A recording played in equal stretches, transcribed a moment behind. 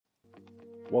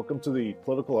Welcome to the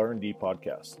Political R&D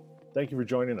podcast. Thank you for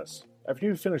joining us. After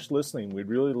you've finished listening, we'd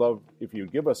really love if you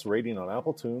give us a rating on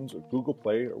Apple Tunes or Google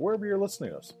Play or wherever you're listening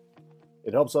to us.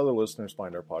 It helps other listeners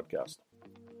find our podcast.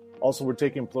 Also, we're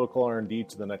taking Political R&D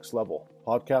to the next level.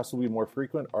 Podcasts will be more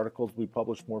frequent, articles will be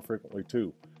published more frequently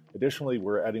too. Additionally,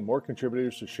 we're adding more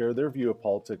contributors to share their view of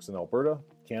politics in Alberta,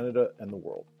 Canada, and the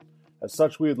world. As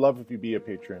such, we would love if you be a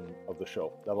patron of the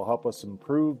show. That'll help us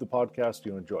improve the podcast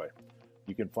you enjoy.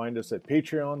 You can find us at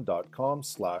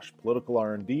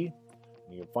patreon.com/politicalrnd, and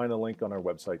you can find a link on our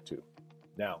website too.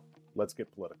 Now, let's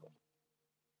get political.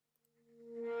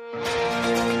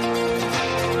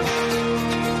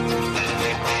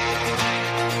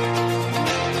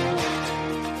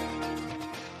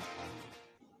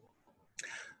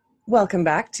 Welcome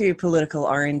back to Political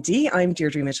R&D. I'm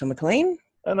Deirdre Mitchell-McLean.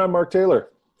 And I'm Mark Taylor.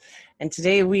 And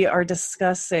today we are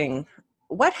discussing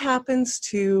what happens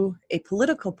to a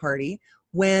political party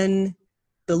when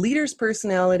the leader's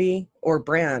personality or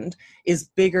brand is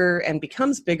bigger and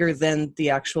becomes bigger than the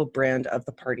actual brand of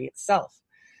the party itself.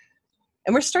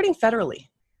 And we're starting federally.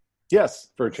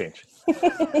 Yes, for a change.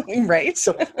 Right?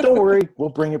 So don't worry, we'll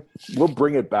bring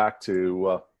it back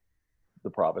to the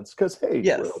province because hey,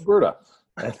 yes. We're Alberta.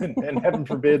 And heaven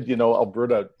forbid,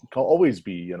 Alberta can always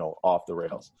be, off the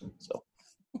rails. So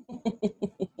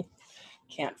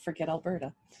can't forget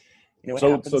Alberta.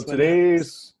 So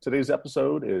today's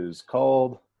episode is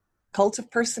called Cult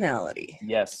of Personality.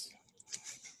 Yes.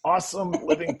 Awesome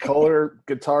living color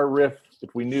guitar riff.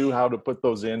 If we knew how to put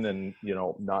those in and,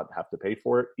 not have to pay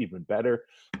for it, even better.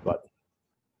 But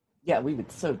yeah, we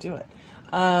would so do it.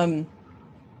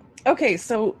 Okay,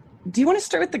 so do you want to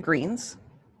start with the Greens?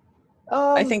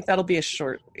 I think that'll be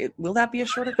will that be a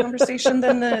shorter conversation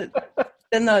than the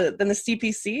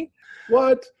CPC?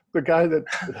 What? The guy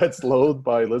that's loathed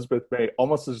by Elizabeth May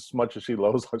almost as much as she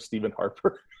loathes Stephen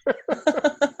Harper.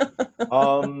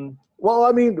 Well,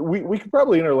 I mean, we could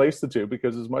probably interlace the two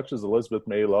because as much as Elizabeth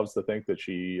May loves to think that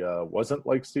she wasn't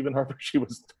like Stephen Harper, she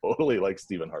was totally like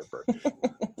Stephen Harper.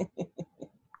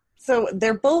 So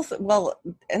they're both,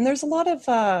 and there's a lot of,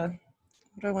 what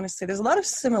do I want to say? There's a lot of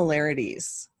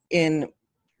similarities in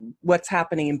what's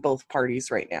happening in both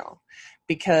parties right now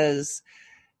because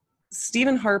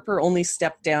Stephen Harper only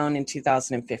stepped down in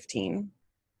 2015.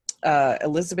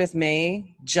 Elizabeth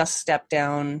May just stepped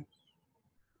down.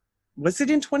 Was it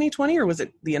in 2020 or was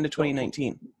it the end of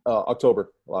 2019?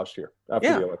 October last year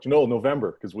after the election. No,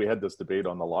 November, because we had this debate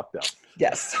on the lockdown.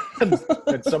 Yes. and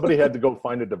somebody had to go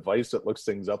find a device that looks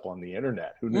things up on the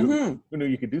internet. Who knew? Mm-hmm. Who knew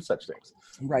you could do such things?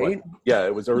 Right. But, yeah,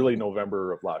 it was early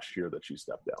November of last year that she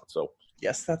stepped down. So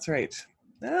yes, that's right.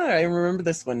 I remember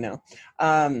this one now.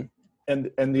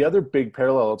 And the other big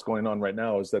parallel that's going on right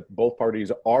now is that both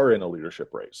parties are in a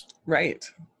leadership race. Right.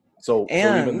 So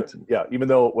even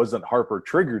though it wasn't Harper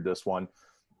triggered this one,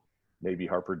 maybe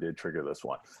Harper did trigger this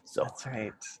one. So that's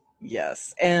right.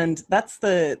 Yes. And that's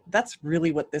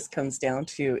really what this comes down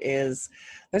to is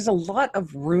there's a lot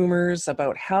of rumors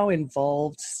about how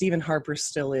involved Stephen Harper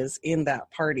still is in that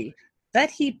party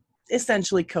that he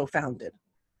essentially co-founded.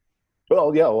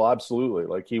 Well, yeah, absolutely.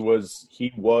 Like he was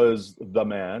the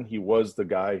man. He was the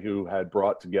guy who had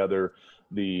brought together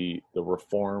the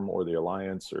Reform or the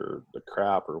Alliance or the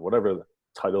crap or whatever the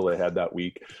title they had that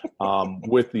week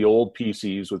with the old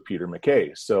PCs with Peter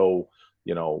MacKay. So,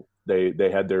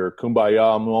 they had their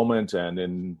kumbaya moment. And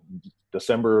in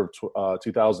December of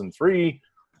 2003,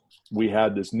 we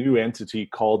had this new entity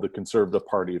called the Conservative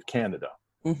Party of Canada.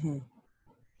 Mm-hmm.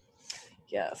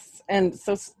 Yes. And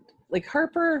so like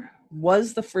Harper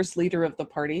was the first leader of the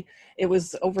party. It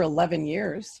was over 11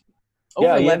 years.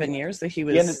 Over 11 years that he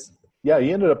was... He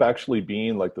ended up actually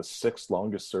being like the 6th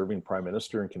longest serving prime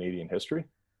minister in Canadian history,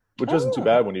 which isn't too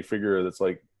bad when you figure that's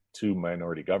like 2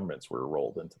 minority governments were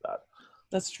rolled into that.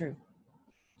 That's true.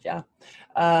 Yeah.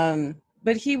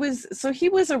 But he was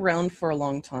around for a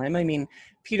long time. I mean,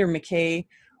 Peter MacKay,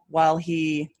 while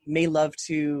he may love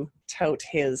to tout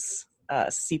his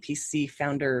CPC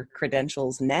founder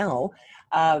credentials now,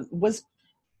 was,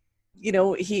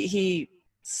 he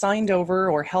signed over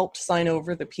or helped sign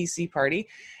over the PC party.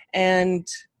 And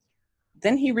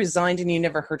then he resigned and you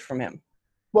never heard from him.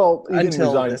 Well, he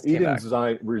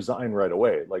didn't resign right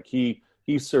away. Like he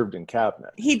served in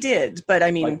cabinet. He did, but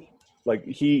I mean, like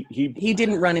he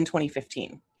didn't run in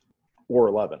 2015 or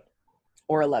 11.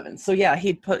 So yeah,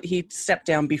 he stepped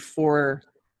down before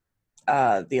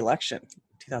the election,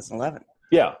 2011.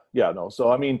 Yeah, no.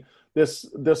 So I mean, this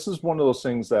is one of those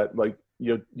things that like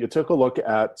you took a look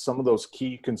at some of those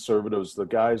key conservatives, the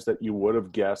guys that you would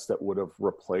have guessed that would have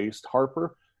replaced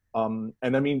Harper. And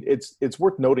I mean, it's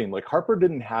worth noting, like Harper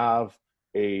didn't have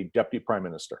a deputy prime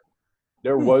minister.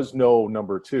 There was no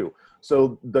number two.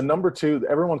 So the number two,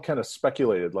 everyone kind of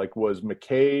speculated, like, was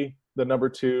McKay the number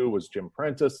two? Was Jim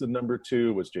Prentice the number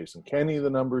two? Was Jason Kenney the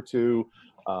number two?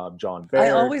 John Baird. I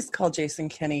always call Jason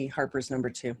Kenney Harper's number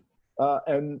two.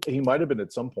 And he might have been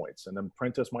at some points, and then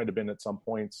Prentice might have been at some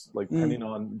points, like depending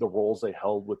on the roles they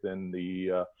held within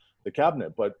the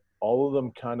cabinet. But all of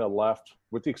them kind of left,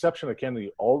 with the exception of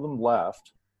Kennedy. All of them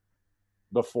left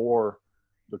before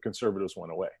the Conservatives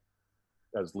went away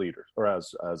as leaders, or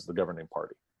as the governing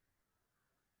party.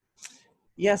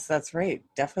 Yes, that's right.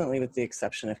 Definitely, with the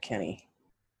exception of Kenney,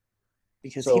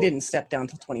 because he didn't step down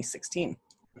till 2016.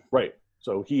 Right.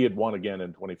 So he had won again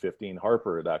in 2015.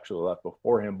 Harper had actually left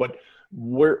before him. But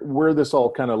where this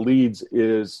all kind of leads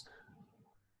is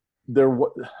there,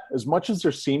 as much as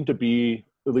there seemed to be,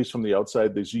 at least from the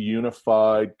outside, this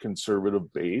unified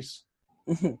conservative base,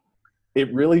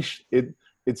 it really it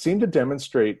seemed to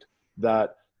demonstrate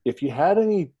that if you had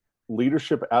any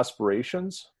leadership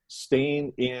aspirations,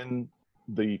 staying in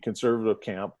the conservative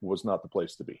camp was not the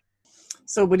place to be.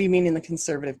 So what do you mean in the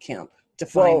conservative camp?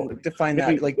 Define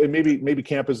maybe, that. Like, maybe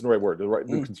camp isn't the right word.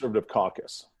 The conservative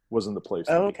caucus wasn't the place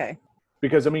to be. Okay.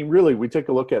 Because, I mean, really, we take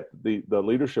a look at the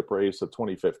leadership race of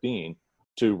 2015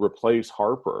 to replace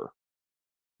Harper.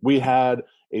 We had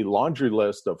a laundry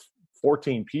list of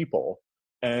 14 people.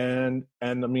 And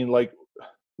I mean, like,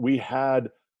 we had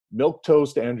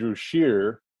milquetoast Andrew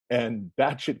Scheer and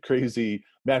batshit crazy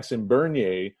Maxime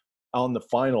Bernier on the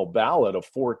final ballot of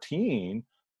 14.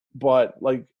 But,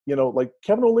 like, you know, like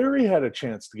Kevin O'Leary had a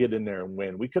chance to get in there and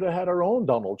win. We could have had our own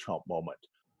Donald Trump moment.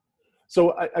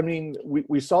 So, I mean,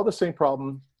 we saw the same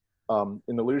problem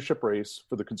in the leadership race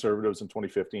for the Conservatives in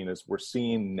 2015 as we're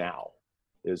seeing now,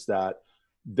 is that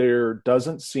there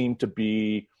doesn't seem to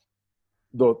be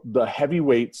the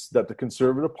heavyweights that the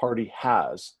Conservative Party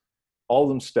has. All of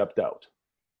them stepped out,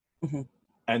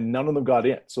 and none of them got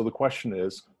in. So the question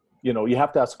is, you know, you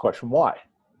have to ask the question, why?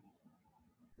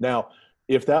 Now,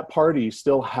 if that party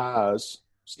still has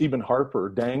Stephen Harper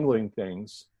dangling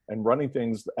things and running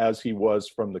things as he was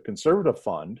from the Conservative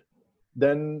Fund,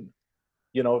 then,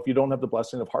 you know, if you don't have the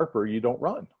blessing of Harper, you don't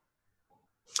run.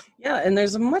 Yeah, and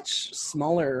there's a much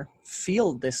smaller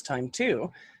field this time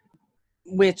too,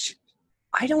 which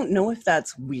I don't know if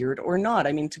that's weird or not.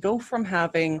 I mean, to go from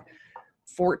having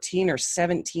 14 or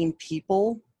 17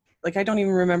 people, like, I don't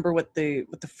even remember what the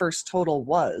first total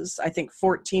was. I think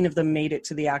 14 of them made it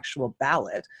to the actual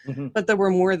ballot, but there were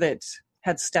more that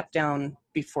had stepped down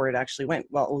before it actually went.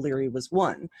 Well, O'Leary was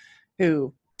one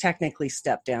who technically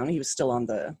stepped down. He was still on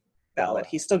the ballot.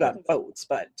 He still got votes,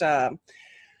 but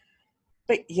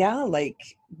yeah,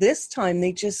 like this time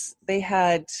they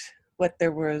had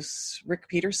there was Rick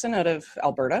Peterson out of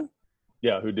Alberta.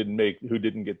 Yeah, who didn't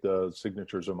get the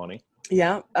signatures or money.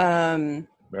 Yeah.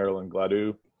 Marilyn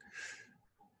Gladue.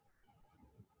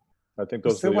 I think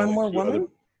those. Was there one more woman?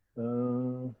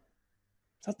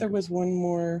 I thought there was one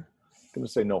more. I'm going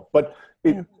to say no, but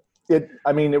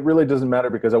I mean, it really doesn't matter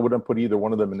because I wouldn't put either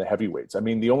one of them in the heavyweights. I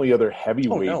mean, the only other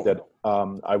heavyweight that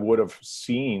I would have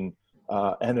seen,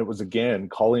 and it was, again,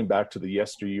 calling back to the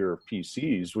yesteryear of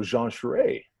PCs, was Jean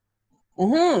Charest.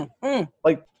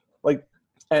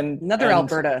 And another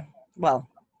Alberta. Well,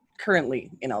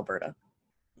 currently in Alberta.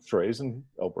 Charest's in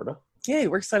Alberta. Yeah, he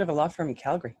works out of a law firm in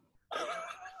Calgary.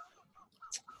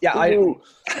 Yeah,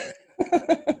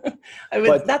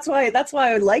 that's why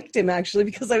I liked him, actually,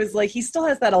 because I was like, he still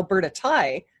has that Alberta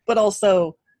tie, but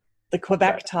also the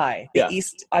Quebec tie. The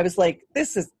East. I was like,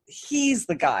 he's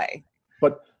the guy.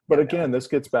 But again, this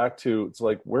gets back to, it's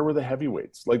like, where were the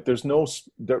heavyweights? Like,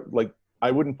 I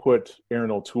wouldn't put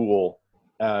Aaron O'Toole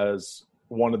as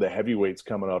one of the heavyweights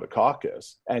coming out of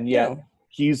caucus, and yet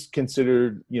he's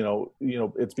considered, you know,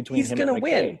 it's between him and McKay. He's going to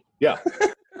win. Yeah.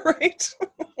 Right.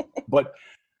 But,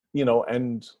 you know,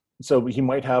 and so he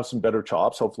might have some better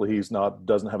chops. Hopefully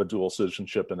doesn't have a dual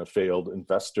citizenship and a failed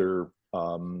investor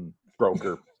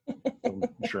broker,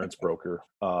 insurance broker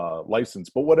license,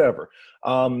 but whatever.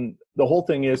 The whole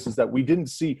thing is that we didn't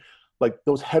see, like,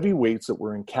 those heavyweights that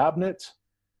were in cabinet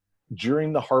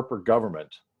during the Harper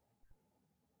government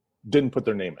didn't put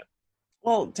their name in.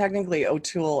 Well, technically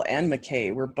O'Toole and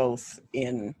McKay were both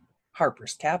in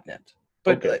Harper's cabinet,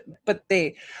 but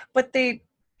they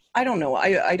I don't know.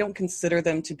 I don't consider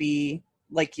them to be,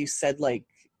 like you said, like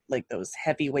those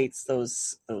heavyweights,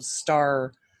 those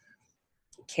star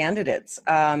candidates.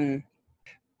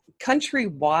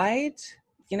 Countrywide,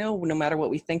 you know, no matter what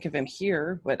we think of him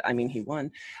here, but I mean, he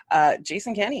won.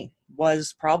 Jason Kenney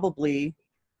was probably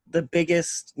the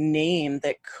biggest name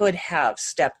that could have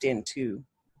stepped in to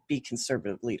be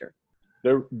conservative leader.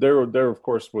 There of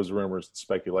course was rumors and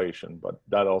speculation, but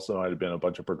that also might have been a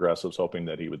bunch of progressives hoping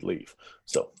that he would leave.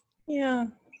 So yeah,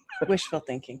 wishful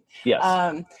thinking.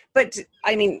 yes. But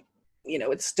I mean,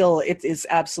 it is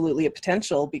absolutely a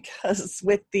potential, because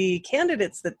with the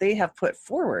candidates that they have put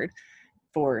forward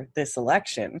for this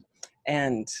election,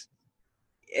 and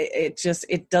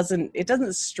it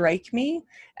doesn't strike me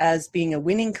as being a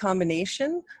winning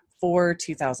combination for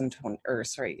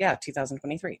 2023.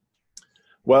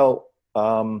 Well,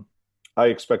 I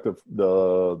expect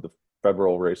the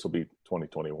federal race will be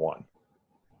 2021.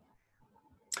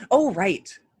 Oh,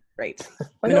 right.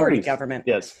 Minority government.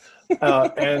 Yes.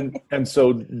 And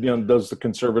so, does the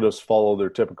conservatives follow their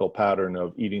typical pattern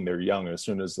of eating their young? As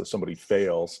soon as somebody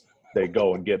fails, they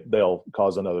go and they'll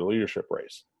cause another leadership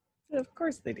race. Of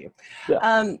course they do.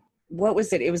 Yeah. What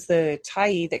was it? It was the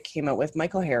Tyee that came out with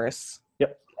Michael Harris.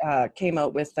 Yep. Came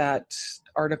out with that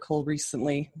article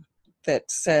recently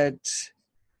that said,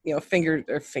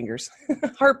 fingers.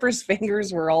 Harper's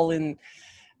fingers were all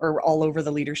over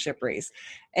the leadership race.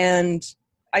 And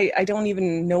I don't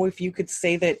even know if you could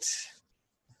say that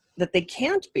they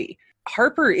can't be.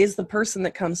 Harper is the person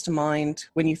that comes to mind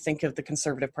when you think of the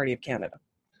Conservative Party of Canada.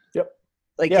 Yep.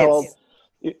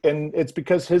 And it's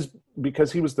because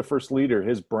he was the first leader,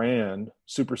 his brand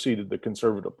superseded the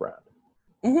Conservative brand.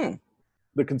 Mm-hmm.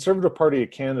 The Conservative Party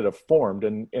of Canada formed,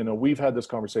 and we've had this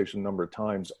conversation a number of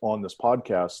times on this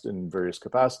podcast in various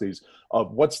capacities,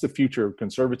 of what's the future of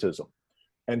conservatism.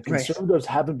 And conservatives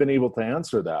haven't been able to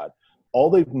answer that. All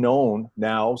they've known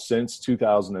now since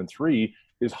 2003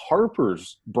 is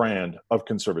Harper's brand of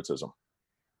conservatism,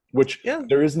 which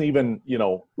there isn't even,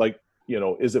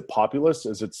 is it populist?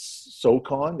 Is it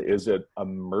SOCON? Is it a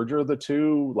merger of the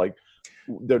two? Like,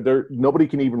 nobody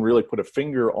can even really put a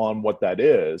finger on what that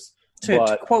is.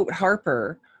 To quote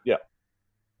Harper, yeah,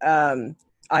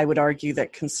 I would argue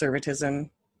that conservatism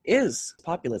is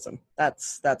populism.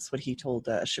 That's what he told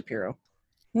Shapiro.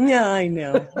 Yeah, I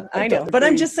know. But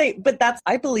I'm just saying,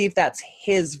 I believe that's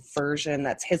his version.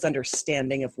 That's his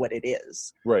understanding of what it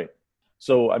is. Right.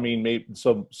 So, I mean,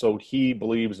 so he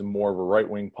believes in more of a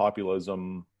right-wing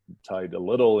populism tied a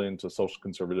little into social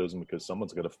conservatism because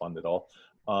someone's got to fund it all,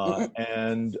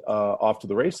 and off to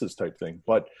the races type thing.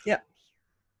 But yeah,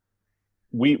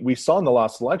 we saw in the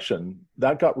last election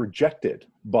that got rejected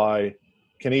by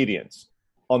Canadians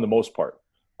on the most part.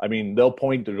 I mean, they'll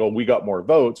point to we got more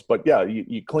votes, but yeah,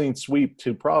 you clean sweep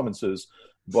 2 provinces,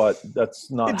 but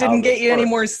that's not. It didn't get you any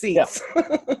more seats.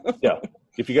 Yeah.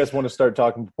 If you guys want to start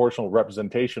talking proportional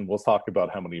representation, we'll talk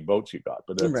about how many votes you got,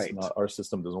 but that's not, our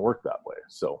system doesn't work that way.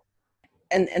 So,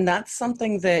 and that's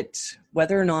something that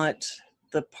whether or not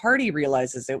the party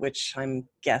realizes it, which I'm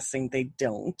guessing they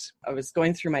don't. I was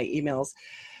going through my emails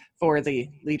for the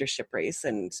leadership race,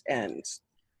 and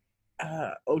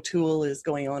O'Toole is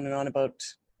going on and on about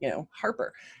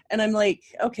Harper, and I'm like,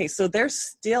 okay, so they're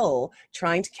still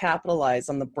trying to capitalize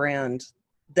on the brand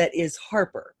that is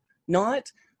Harper, not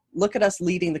look at us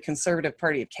leading the Conservative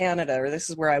Party of Canada, or this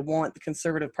is where I want the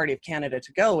Conservative Party of Canada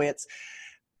to go.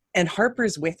 And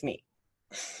Harper's with me.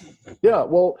 Yeah,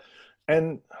 well,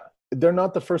 and they're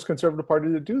not the first Conservative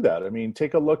Party to do that. I mean,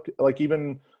 take a look, like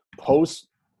even post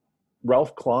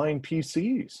Ralph Klein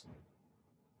PCs.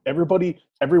 Everyone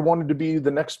wanted to be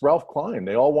the next Ralph Klein.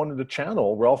 They all wanted to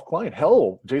channel Ralph Klein.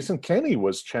 Hell, Jason Kenney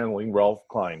was channeling Ralph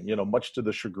Klein, much to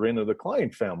the chagrin of the Klein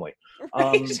family.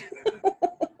 Right.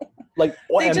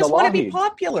 They just want to be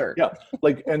popular. Yeah.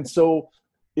 And so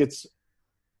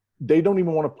they don't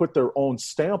even want to put their own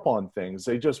stamp on things.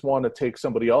 They just want to take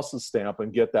somebody else's stamp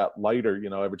and get that lighter,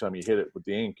 every time you hit it with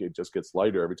the ink, it just gets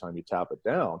lighter every time you tap it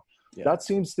down. Yeah. That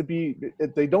seems to be,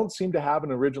 they don't seem to have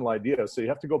an original idea. So you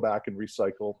have to go back and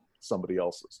recycle somebody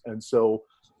else's. And so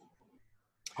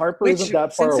Harper isn't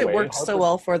that far away. Since it worked so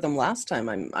well for them last time,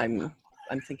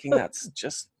 I'm thinking that's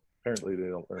just. Apparently they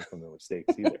don't learn from their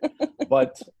mistakes either.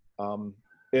 But,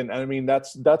 and I mean,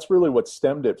 that's really what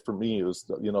stemmed it for me was,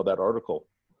 that article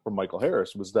from Michael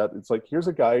Harris was that it's like, here's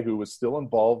a guy who was still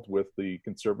involved with the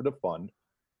Conservative Fund.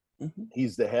 Mm-hmm.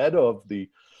 He's the head of the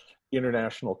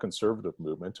International Conservative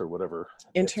Movement or whatever.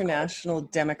 International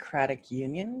Democratic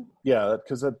Union? Yeah,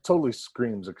 because that totally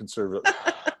screams a conservative,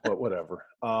 but whatever.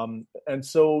 And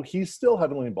so he's still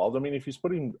heavily involved. I mean, if he's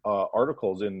putting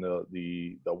articles in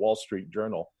the Wall Street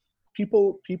Journal,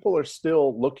 people are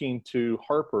still looking to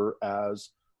Harper as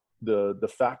the de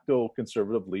facto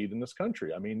conservative lead in this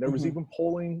country. I mean, there was even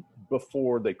polling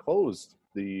before they closed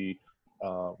the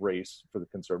race for the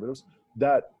Conservatives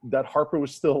that Harper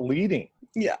was still leading.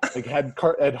 Yeah. Like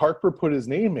had Harper put his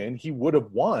name in, he would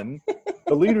have won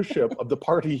the leadership of the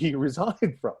party he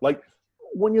resigned from. Like,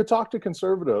 when you talk to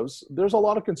conservatives, there's a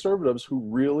lot of conservatives who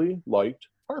really liked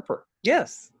Harper.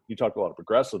 Yes. You talk to a lot of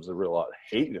progressives that really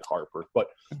hated Harper, but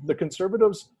the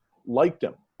conservatives liked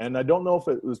him. And I don't know if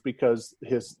it was because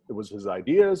it was his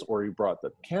ideas, or he brought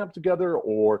the camp together,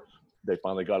 or they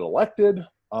finally got elected.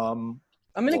 I'm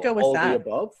going to go with all that. the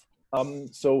above.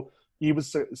 So he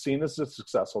was seen as a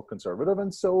successful conservative,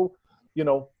 and so,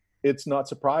 it's not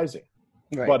surprising.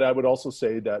 Right. But I would also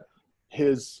say that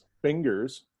his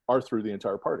fingers are through the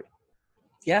entire party.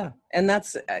 Yeah, and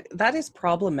that is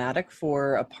problematic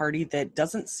for a party that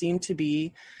doesn't seem to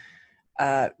be,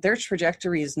 their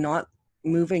trajectory is not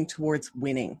moving towards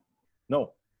winning.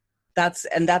 No. That's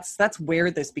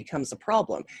where this becomes a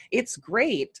problem. It's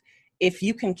great if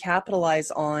you can capitalize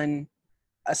on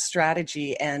a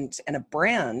strategy and a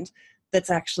brand that's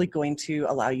actually going to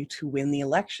allow you to win the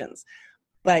elections.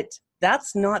 But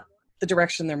that's not the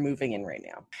direction they're moving in right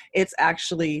now. It's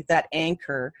actually that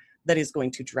anchor that is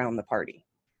going to drown the party.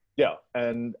 Yeah,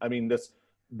 and I mean,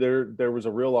 there was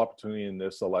a real opportunity in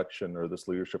this election, or this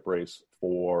leadership race,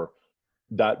 for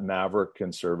that maverick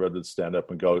conservative to stand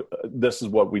up and go, this is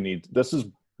what we need. This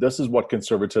is what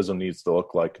conservatism needs to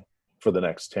look like for the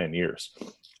next 10 years.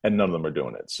 And none of them are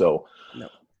doing it. So no.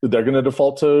 They're going to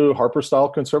default to Harper style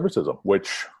conservatism,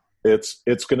 which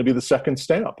it's going to be the second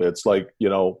stamp. It's like,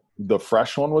 the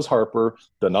fresh one was Harper,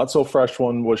 the not so fresh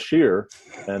one was Scheer,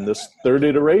 and this third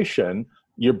iteration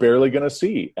you're barely going to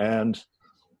see. And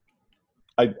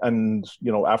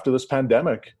after this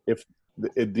pandemic, if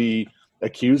the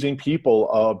accusing people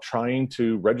of trying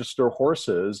to register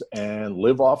horses and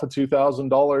live off of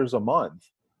 $2,000 a month,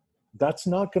 that's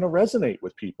not going to resonate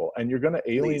with people, and you're going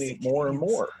to alienate more and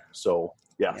more. So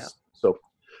yes. Yeah. So,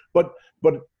 but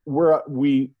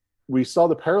we saw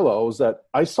the parallels that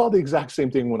I saw the exact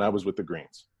same thing when I was with the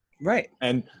Greens. Right.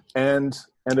 And it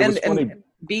was funny. And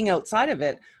being outside of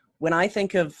it, when I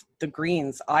think of the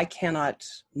Greens, I cannot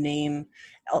name,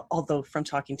 although from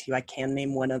talking to you, I can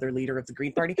name one other leader of the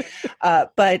Green Party.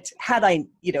 But had I,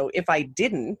 if I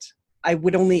didn't, I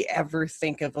would only ever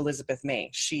think of Elizabeth May.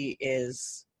 She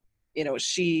is,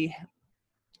 she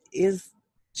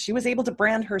was able to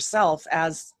brand herself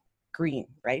as green,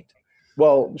 right?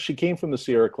 Well, she came from the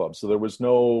Sierra Club, so there was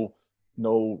no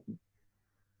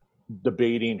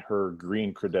debating her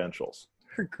green credentials.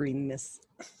 Her greenness.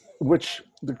 Which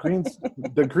the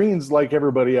Greens, like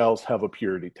everybody else, have a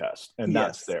purity test, and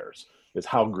that's theirs. Is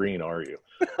how green are you?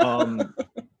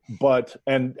 But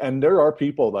there are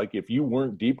people, like, if you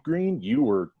weren't deep green, you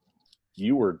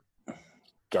were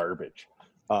garbage.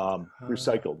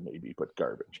 Recycled maybe, but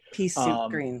garbage. Pea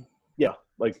soup green. Yeah,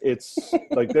 like it's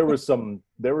like there were some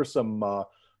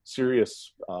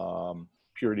serious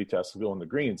purity tests going to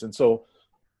Greens, and so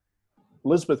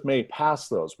Elizabeth May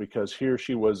passed those because here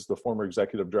she was the former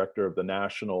executive director of the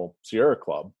National Sierra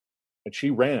Club, and she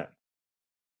ran.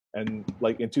 And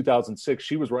like in 2006,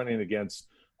 she was running against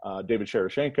David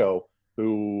Sharashenko,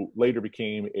 who later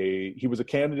became he was a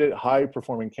candidate,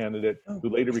 high-performing candidate, who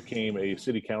later became a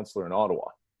city councilor in Ottawa.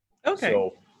 Okay.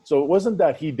 So it wasn't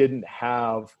that he didn't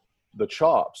have the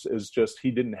chops, it's just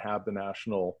he didn't have the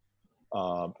national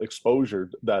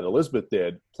exposure that Elizabeth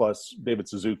did. Plus, David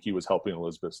Suzuki was helping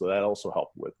Elizabeth, so that also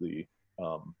helped with the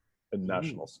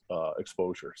national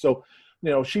exposure. So,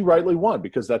 she rightly won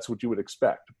because that's what you would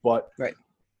expect. But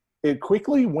it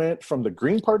quickly went from the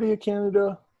Green Party of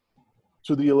Canada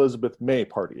to the Elizabeth May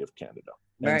Party of Canada.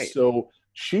 And so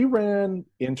she ran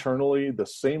internally the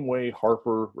same way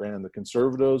Harper ran the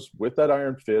Conservatives, with that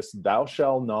iron fist, thou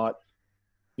shalt not,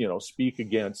 speak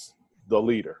against the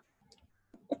leader.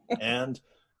 And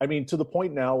I mean, to the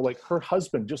point now, like, her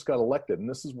husband just got elected, and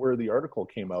this is where the article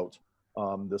came out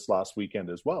this last weekend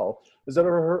as well, is that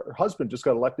her husband just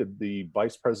got elected the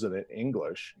vice president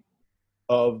English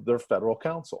of their federal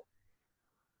council.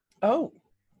 Oh.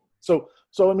 So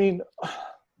I mean,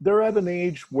 they're at an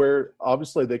age where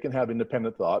obviously they can have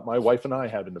independent thought. My wife and I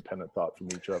have independent thought from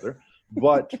each other,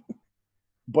 but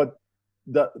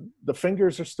the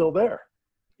fingers are still there.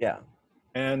 Yeah.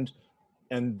 And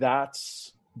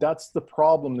that's the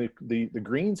problem the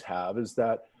Greens have, is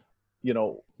that,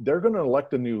 they're going to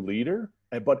elect a new leader,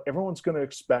 but everyone's going to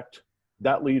expect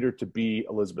that leader to be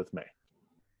Elizabeth May.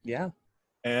 Yeah.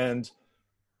 And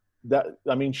that,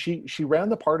 I mean, she ran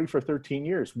the party for 13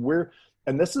 years.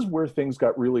 And this is where things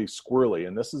got really squirrely,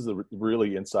 and this is the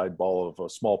really inside ball of a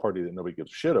small party that nobody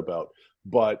gives a shit about.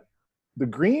 But the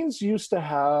Greens used to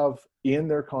have in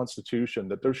their constitution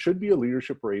that there should be a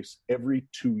leadership race every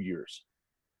 2 years.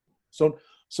 So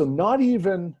not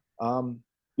even,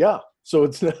 So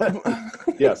it's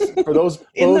yes. For those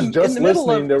just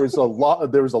listening, there was a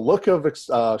look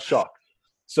of shock.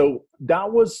 So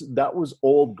that was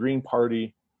old Green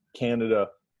Party Canada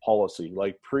policy,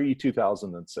 like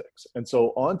pre-2006. And so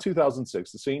on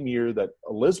 2006, the same year that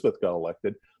Elizabeth got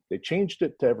elected, they changed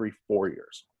it to every 4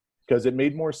 years because it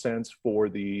made more sense for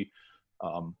the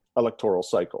electoral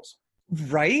cycles.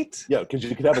 Right? Yeah, because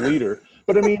you could have a leader.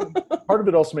 But I mean, part of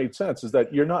it also made sense is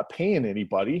that you're not paying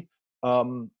anybody.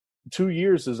 2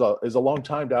 years is a long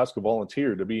time to ask a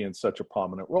volunteer to be in such a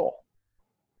prominent role.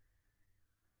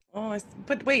 Oh,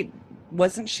 but wait,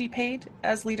 wasn't she paid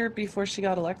as leader before she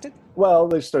got elected? Well,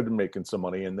 they started making some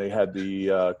money, and they had the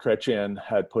Chrétien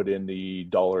had put in the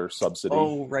dollar subsidy.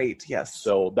 Oh, right, yes.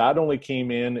 So that only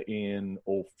came in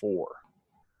 2004.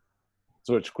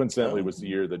 So which coincidentally was the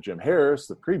year that Jim Harris,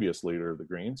 the previous leader of the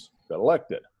Greens, got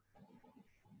elected.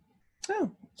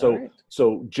 Oh,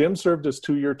 so Jim served his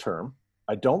 2-year term.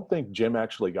 I don't think Jim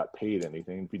actually got paid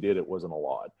anything. If he did, it wasn't a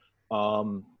lot.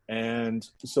 And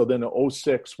so then in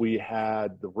 2006, we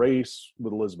had the race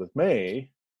with Elizabeth May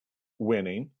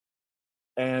winning.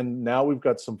 And now we've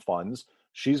got some funds.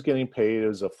 She's getting paid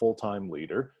as a full-time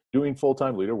leader, doing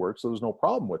full-time leader work. So there's no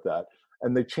problem with that.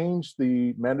 And they changed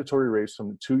the mandatory race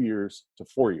from 2 years to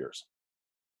 4 years.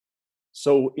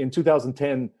 So in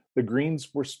 2010, the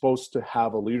Greens were supposed to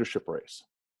have a leadership race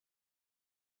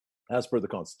as per the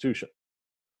Constitution.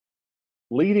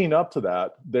 Leading up to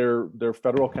that, their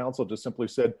federal council just simply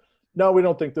said, no, we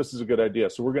don't think this is a good idea,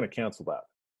 so we're going to cancel that.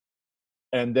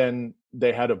 And then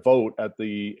they had a vote at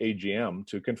the AGM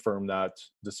to confirm that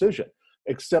decision,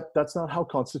 except that's not how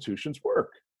constitutions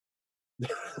work.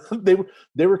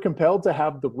 They were compelled to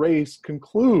have the race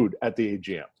conclude at the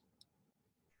AGM.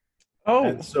 Oh.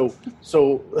 And so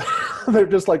they're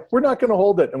just like, we're not going to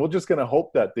hold it, and we're just going to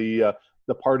hope that the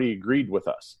party agreed with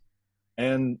us.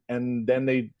 And then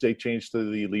they changed to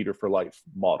the Leader for Life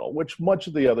model, which much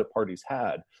of the other parties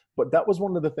had. But that was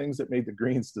one of the things that made the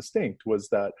Greens distinct, was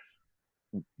that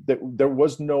there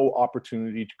was no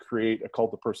opportunity to create a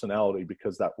cult of personality,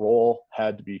 because that role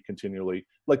had to be continually,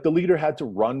 like, the leader had to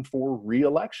run for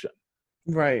re-election.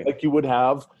 Right. Like you would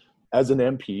have as an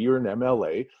MP or an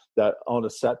MLA, that on a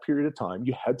set period of time,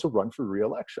 you had to run for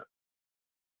re-election.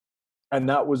 And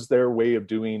that was their way of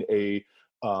doing a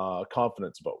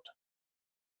confidence vote.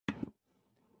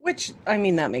 Which, I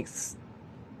mean, that makes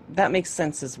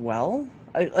sense as well.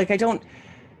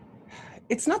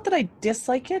 It's not that I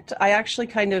dislike it. I actually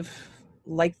kind of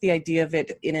like the idea of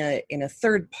it in a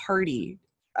third party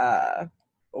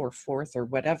or fourth or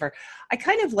whatever. I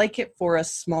kind of like it for a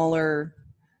smaller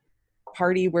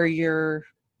party where you're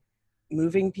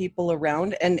moving people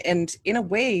around and in a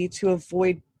way to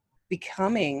avoid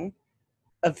becoming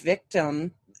a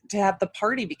victim, to have the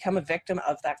party become a victim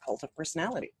of that cult of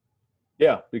personality.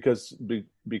 Yeah, because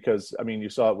I mean, you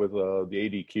saw it with the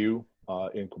ADQ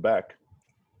in Quebec.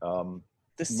 The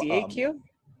CAQ?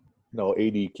 No,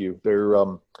 ADQ. They're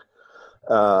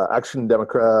Action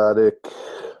Democratic,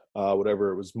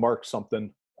 whatever. It was Mark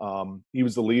something. He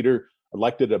was the leader,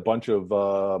 elected a bunch of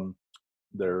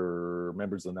their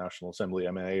members of the National Assembly,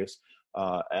 MAs.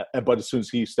 But as soon as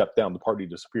he stepped down, the party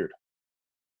disappeared.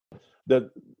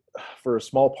 For a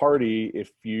small party,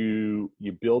 if you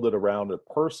build it around a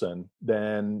person,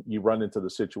 then you run into the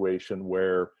situation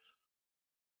where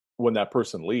when that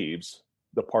person leaves,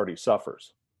 the party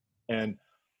suffers. And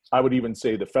I would even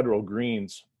say the federal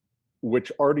Greens, which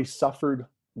already suffered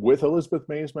with Elizabeth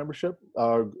May's membership,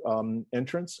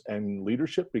 entrance and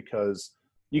leadership, because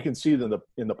you can see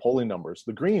in the polling numbers,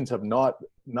 the Greens have not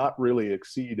really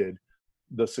exceeded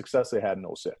the success they had in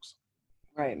 2006.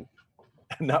 Right.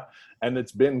 And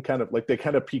it's been kind of like they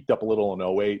kind of peaked up a little in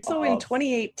 2008. So in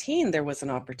 2018, there was an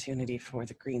opportunity for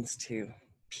the Greens to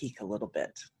peak a little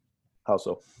bit. How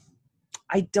so?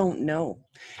 I don't know.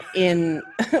 In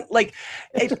like,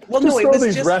 it was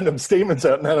these random statements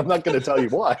out, and I'm not going to tell you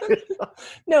why.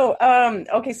 No.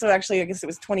 Okay. So actually, I guess it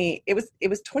was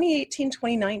 2018,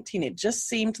 2019. It just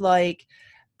seemed like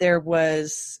there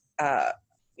was, the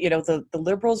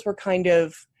Liberals were kind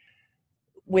of,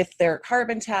 with their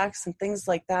carbon tax and things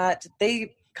like that,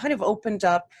 they kind of opened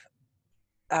up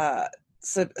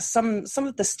some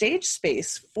of the stage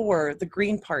space for the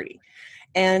Green Party.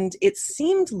 And it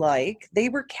seemed like they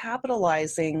were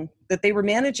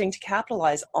managing to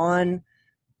capitalize on,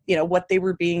 what they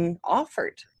were being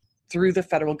offered through the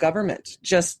federal government,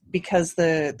 just because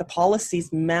the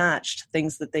policies matched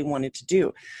things that they wanted to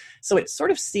do. So it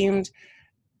sort of seemed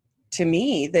to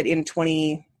me that in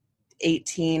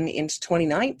 2018 into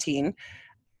 2019,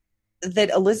 that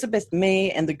Elizabeth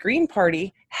May and the Green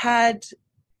Party had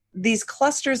these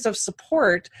clusters of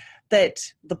support that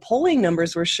the polling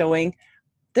numbers were showing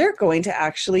they're going to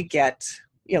actually get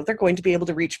they're going to be able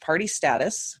to reach party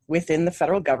status within the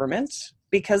federal government,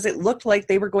 because it looked like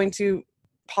they were going to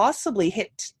possibly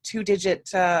hit 2-digit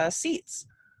seats.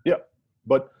 Yeah,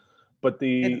 but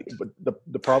the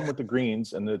problem with the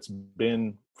Greens, and it's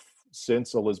been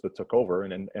since Elizabeth took over,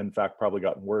 and in fact probably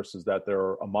gotten worse, is that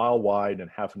they're a mile wide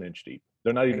and half an inch deep.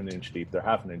 They're not even an inch deep; they're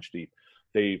half an inch deep.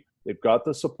 They've got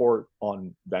the support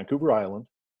on Vancouver Island,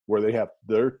 where they have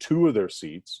two of their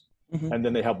seats, and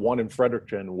then they have one in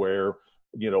Fredericton, where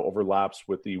overlaps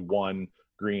with the one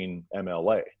Green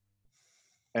MLA,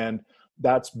 and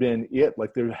that's been it.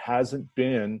 Like, there hasn't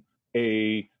been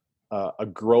a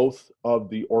growth of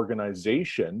the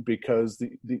organization, because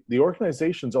the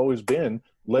organization's always been,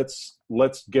 let's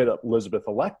get Elizabeth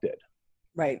elected.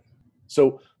 Right.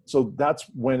 So that's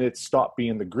when it stopped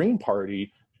being the Green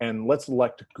Party and let's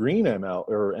elect Green ML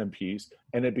or MPs,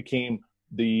 and it became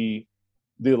the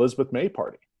Elizabeth May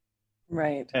Party.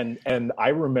 Right. And I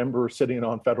remember sitting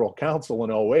on federal council in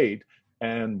 2008,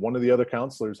 and one of the other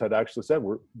councillors had actually said,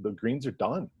 the Greens are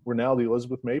done. We're now the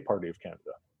Elizabeth May Party of Canada.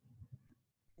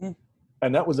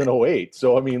 And that was in 2008.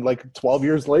 So, I mean, like 12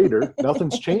 years later,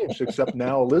 nothing's changed, except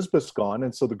now Elizabeth's gone.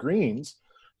 And so the Greens,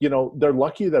 they're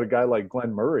lucky that a guy like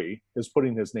Glenn Murray is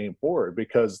putting his name forward,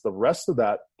 because the rest of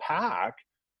that pack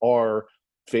are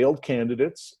failed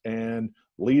candidates and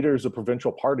leaders of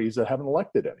provincial parties that haven't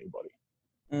elected anybody.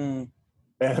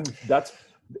 And that's,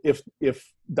 if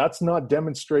that's not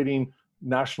demonstrating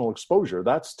national exposure,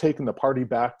 that's taking the party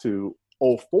back to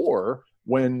 2004,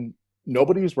 when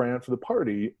nobody's ran for the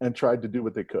party and tried to do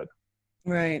what they could.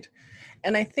 Right.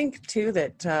 And I think too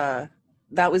that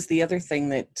that was the other thing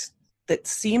that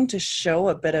seemed to show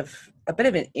a bit of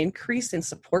an increase in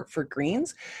support for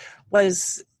Greens,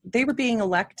 was they were being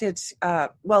elected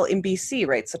in BC,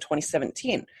 right? So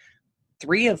 2017,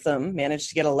 3 of them managed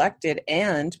to get elected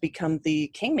and become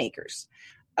the kingmakers.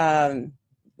 I'll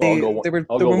go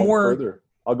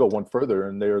one further,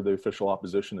 and they are the official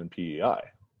opposition in PEI.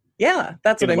 Yeah,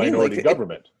 that's what I mean. Minority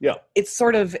government. It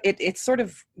sort of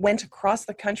went across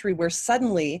the country, where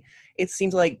suddenly it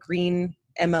seemed like Green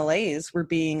MLAs were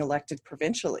being elected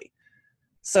provincially.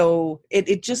 So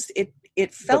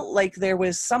it felt like there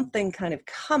was something kind of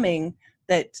coming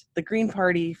that the Green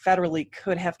Party federally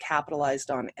could have capitalized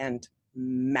on, and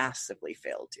massively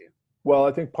failed to. Well,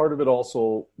 I think part of it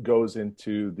also goes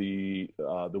into the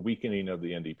weakening of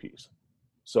the NDPs.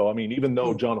 So, I mean, even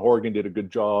though John Horgan did a good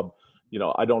job,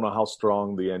 I don't know how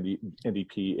strong the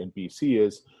NDP in BC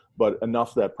is, but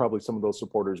enough that probably some of those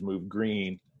supporters moved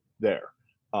Green there.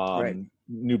 Right.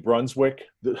 New Brunswick,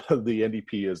 the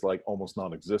NDP is like almost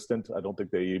non-existent. I don't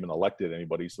think they even elected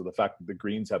anybody. So the fact that the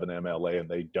Greens have an MLA and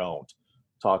they don't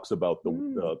talks about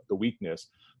the weakness.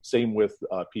 Same with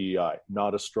PEI,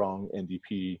 not a strong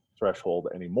NDP threshold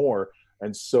anymore.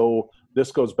 And so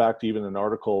this goes back to even an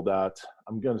article that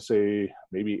I'm going to say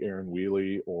maybe Aaron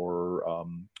Wheely or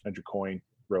Andrew Coyne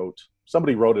wrote.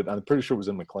 Somebody wrote it, I'm pretty sure it was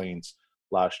in Maclean's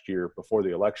last year before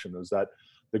the election, is that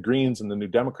the Greens and the New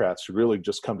Democrats should really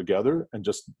just come together and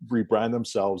just rebrand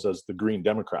themselves as the Green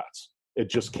Democrats. It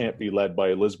just can't be led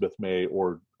by Elizabeth May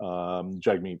or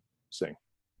Jagmeet Singh.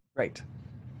 Right.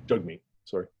 Jagmeet,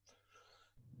 sorry.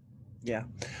 Yeah.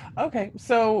 Okay,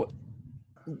 so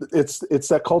it's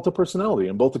that cult of personality,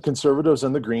 and both the Conservatives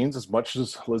and the Greens, as much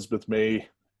as Elizabeth May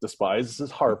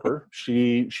despises Harper,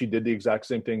 she did the exact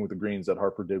same thing with the Greens that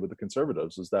Harper did with the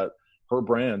Conservatives, is that her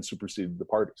brand superseded the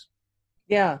parties.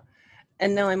 Yeah.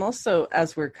 And now I'm also,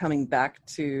 as we're coming back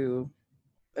to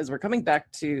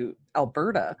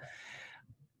Alberta,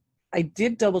 I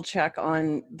did double check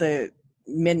on the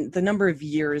number of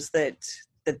years that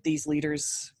these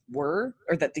leaders were,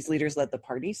 or that these leaders led the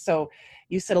party. So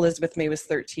you said Elizabeth May was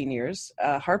 13 years.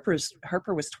 Harper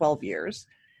was 12 years.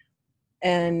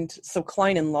 And so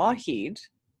Klein and Lougheed,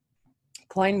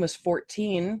 Klein was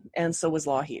 14, and so was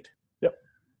Lougheed. Yep.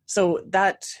 So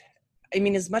that, I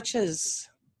mean, as much as,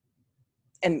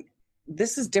 and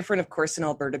this is different, of course, in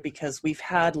Alberta, because we've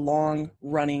had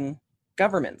long-running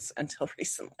governments until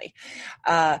recently.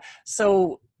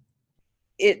 So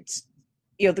the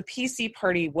PC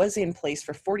party was in place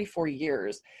for 44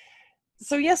 years.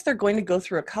 So yes, they're going to go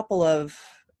through a couple of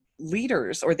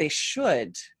leaders, or they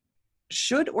should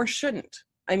or shouldn't.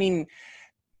 I mean,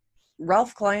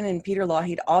 Ralph Klein and Peter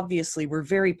Lougheed obviously were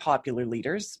very popular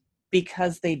leaders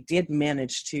because they did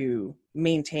manage to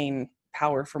maintain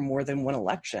power for more than one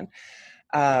election.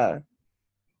 I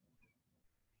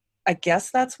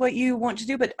guess that's what you want to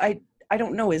do, but I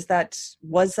don't know. Was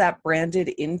that branded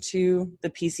into the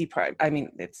PC party? I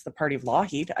mean, it's the party of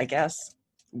Lougheed, I guess.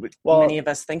 Well, many of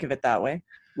us think of it that way.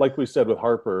 Like we said with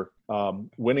Harper,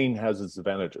 winning has its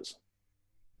advantages.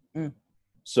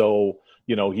 So,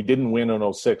 he didn't win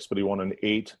in 06, but he won in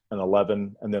 8 and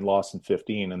 11 and then lost in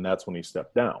 15. And that's when he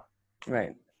stepped down.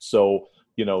 Right. So,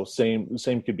 same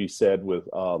could be said with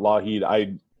Lougheed.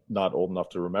 I'm not old enough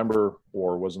to remember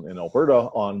or wasn't in Alberta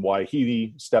on why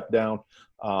he stepped down.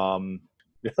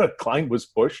 Klein was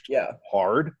pushed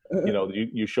hard.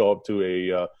 You show up to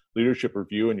a leadership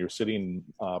review and your sitting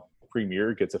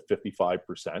premier gets a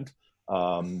 55%.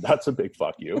 That's a big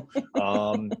fuck you.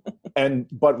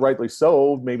 But rightly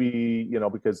so, maybe,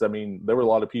 because there were a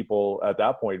lot of people at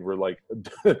that point were like,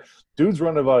 dude's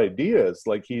running out of ideas.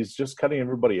 Like, he's just cutting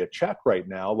everybody a check right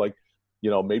now. Like,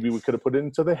 maybe we could have put it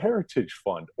into the Heritage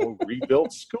Fund or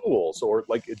rebuilt schools, or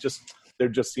like, there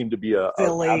just seemed to be a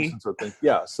absence of things.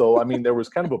 Yeah. So, there was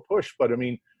kind of a push, but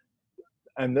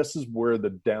and this is where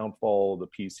the downfall of the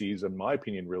PCs, in my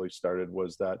opinion, really started,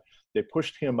 was that they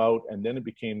pushed him out, and then it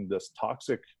became this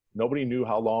toxic, nobody knew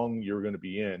how long you were going to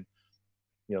be in.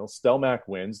 Stelmach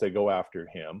wins, they go after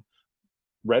him.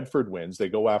 Redford wins, they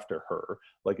go after her.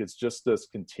 Like, it's just this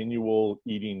continual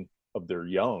eating of their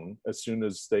young as soon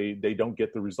as they don't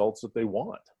get the results that they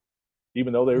want,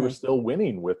 even though they were still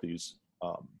winning with these.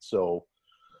 So,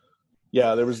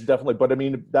 yeah, there was definitely, but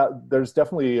there's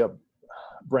definitely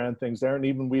brand things there. And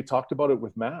even we talked about it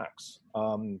with Max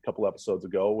a couple episodes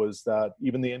ago, was that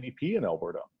even the NDP in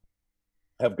Alberta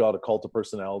have got a cult of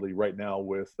personality right now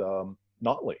with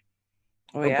Notley.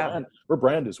 Her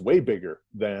brand is way bigger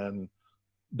than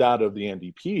that of the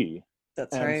NDP.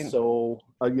 That's right. So,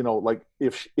 like,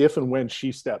 if and when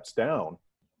she steps down,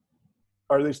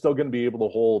 are they still going to be able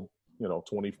to hold,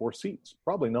 24 seats?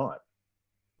 Probably not.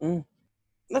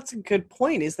 That's a good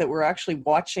point, is that we're actually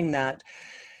watching that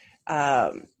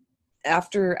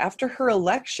after her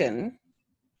election,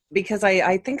 because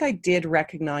I think I did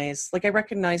recognize, I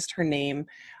recognized her name.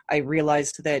 I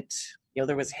realized that,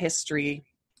 there was history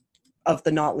of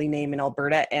the Notley name in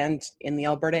Alberta and in the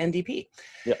Alberta NDP.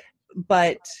 Yeah.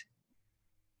 But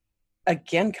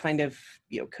again, kind of,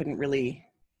 couldn't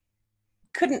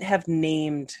have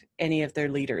named any of their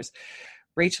leaders.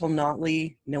 Rachel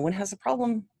Notley, no one has a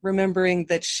problem remembering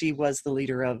that she was the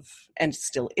leader of, and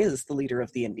still is the leader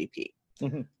of, the NDP.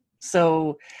 Mm-hmm.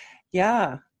 So,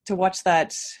 yeah, to watch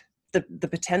that, the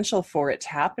potential for it to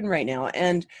happen right now.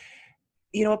 And,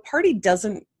 a party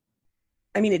doesn't,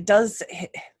 it does,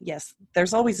 yes,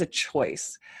 there's always a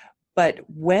choice. But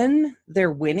when they're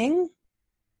winning,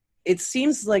 it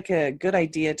seems like a good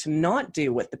idea to not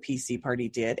do what the PC party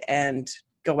did and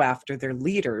go after their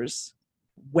leaders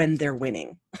when they're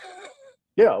winning.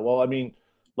 Yeah, well,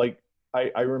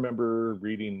 I remember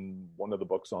reading one of the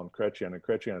books on Chrétien, and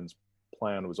Chrétien's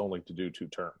plan was only to do 2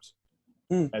 terms.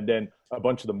 And then a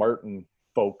bunch of the Martin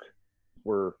folk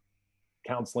were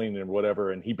counseling and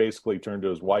whatever, and he basically turned to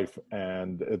his wife,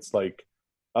 and it's like,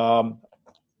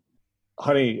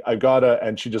 honey, I gotta,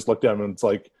 and she just looked at him and it's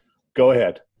like, go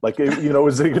ahead. Like, it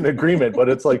was an agreement, but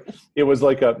it's like, it was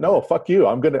like no, fuck you.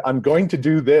 I'm going to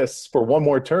do this for 1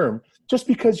 more term, just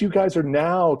because you guys are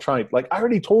now trying, like, I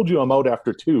already told you I'm out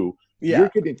after 2. Yeah.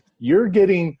 You're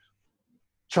getting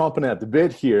chomping at the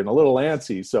bit here and a little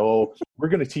antsy. So we're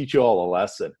going to teach you all a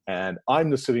lesson. And I'm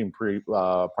the sitting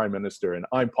prime minister, and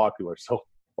I'm popular. So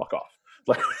fuck off.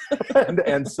 Like,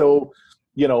 and so,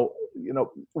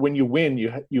 when you win,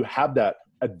 you have that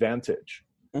advantage.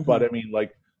 Mm-hmm. But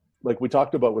like we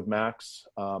talked about with Max,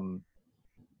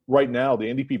 right now the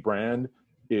NDP brand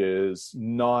is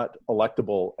not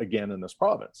electable again in this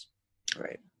province.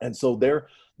 Right. And so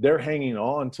they're hanging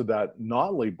on to that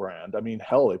Notley brand.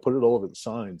 Hell, they put it all over the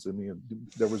signs.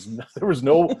 There was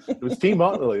no, it was Team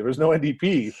Notley. There was no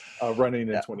NDP running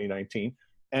in 2019.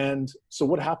 And so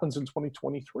what happens in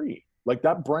 2023? Like,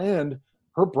 that brand,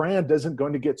 her brand isn't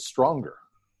going to get stronger.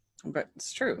 But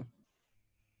it's true.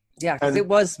 Yeah, because it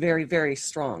was very, very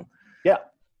strong. Yeah.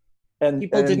 And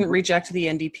people didn't reject the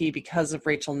NDP because of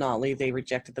Rachel Notley. They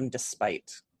rejected them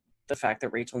despite the fact that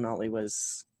Rachel Notley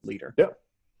was leader. Yeah.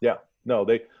 Yeah. No,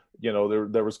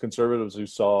 there was conservatives who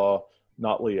saw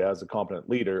Notley as a competent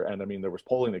leader. And there was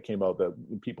polling that came out that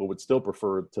people would still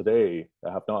prefer today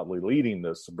to have Notley leading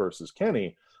this versus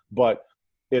Kenney, but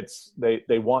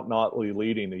they want Notley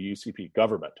leading the UCP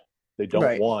government. They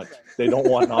don't want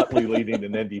Notley leading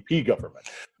an NDP government.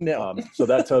 No. So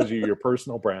that tells you your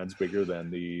personal brand's bigger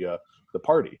than the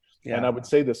party. Yeah. And I would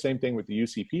say the same thing with the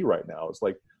UCP right now. It's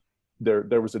like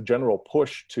there was a general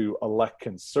push to elect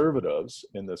conservatives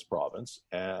in this province,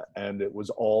 and it was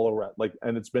all around,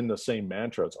 and it's been the same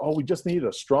mantra. It's, we just need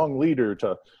a strong leader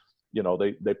to,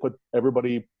 they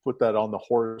everybody put that on the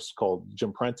horse called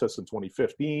Jim Prentice in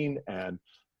 2015 and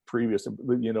previous,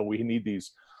 we need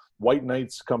these white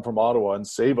knights come from Ottawa and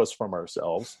save us from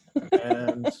ourselves.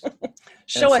 And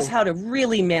show us how to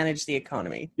really manage the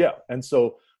economy. Yeah. And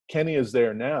so Kenny is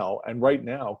there now. And right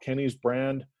now, Kenny's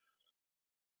brand,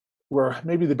 where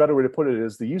maybe the better way to put it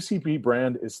is the UCP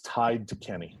brand is tied to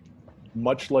Kenny,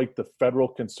 much like the federal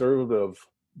conservative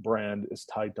brand is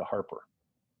tied to Harper,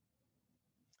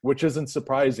 which isn't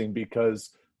surprising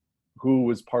because who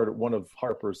was one of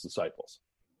Harper's disciples.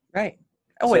 Right.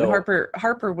 Oh, so, and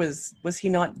Harper was he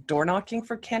not door knocking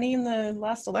for Kenny in the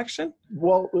last election?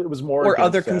 Well, it was more or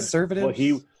other conservatives.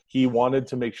 Well, he wanted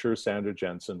to make sure Sandra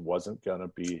Jensen wasn't going to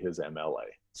be his MLA.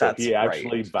 So that's he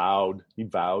actually vowed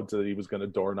that he was going to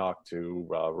door knock to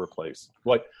replace.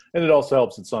 And it also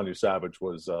helps that Sonia Savage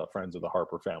was friends of the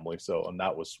Harper family. So, and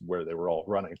that was where they were all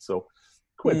running. So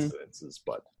coincidences,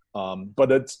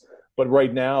 but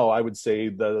right now I would say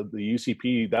the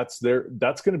UCP, that's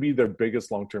going to be their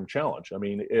biggest long-term challenge. I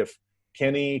mean, if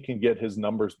Kenny can get his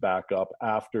numbers back up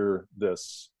after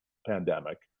this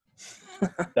pandemic,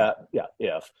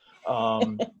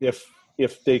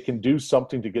 if they can do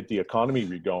something to get the economy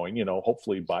regoing,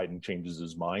 hopefully Biden changes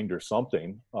his mind or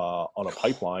something on a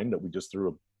pipeline that we just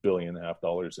threw $1.5 billion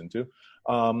into,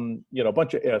 a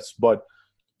bunch of ifs. But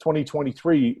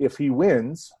 2023, if he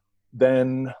wins,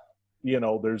 then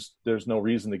there's no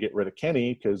reason to get rid of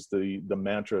Kenny, because the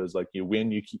mantra is like, you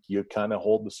win, you kind of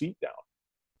hold the seat down.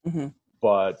 Mm-hmm.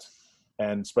 But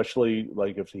and especially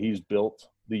like if he's built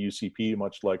the UCP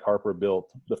much like Harper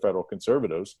built the federal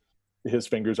conservatives, his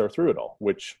fingers are through it all,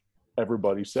 which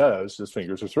everybody says his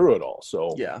fingers are through it all.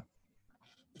 So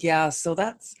yeah. So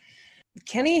that's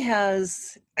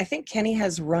I think Kenny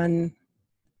has run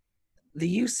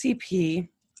the UCP.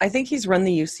 I think he's run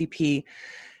the UCP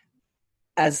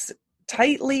as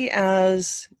tightly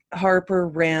as Harper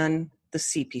ran the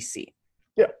CPC.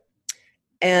 Yeah.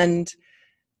 And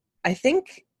I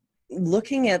think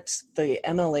looking at the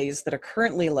MLAs that are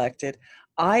currently elected,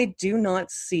 I do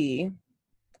not see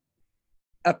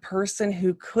a person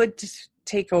who could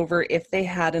take over if they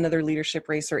had another leadership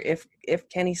race, or if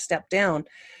Kenny stepped down.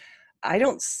 I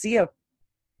don't see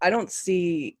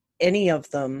any of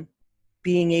them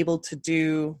being able to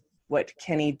do what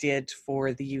Kenny did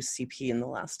for the UCP in the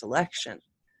last election.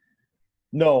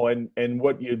 No, and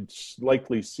what you'd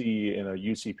likely see in a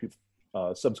UCP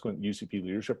subsequent UCP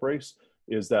leadership race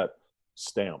is that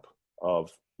stamp of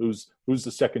who's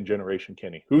the second generation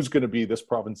Kenny, who's going to be this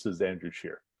province's Andrew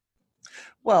Scheer.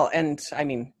 Well, and I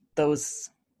mean,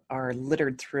 those are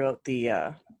littered throughout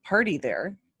the party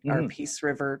there. Our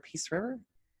Central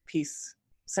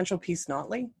Peace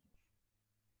Notley.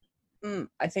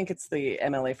 I think it's the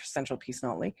MLA for Central Peace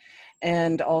Notley.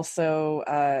 And also...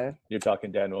 You're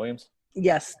talking Dan Williams?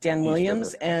 Yes, Dan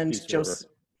Williams and Joseph...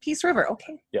 Peace River,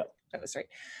 okay. Yeah. That was right.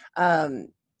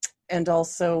 And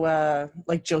also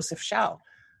like Joseph Shao.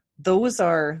 Those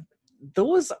are,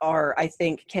 I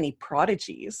think, Kenny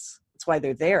prodigies. That's why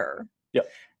they're there. Yep.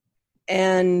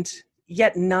 And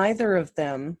yet neither of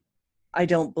them, I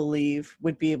don't believe,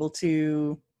 would be able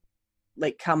to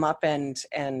come up and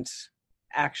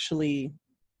actually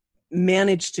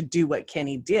manage to do what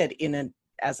Kenny did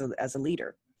as a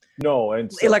leader. No,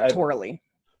 and so, electorally.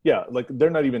 They're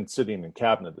not even sitting in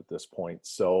cabinet at this point.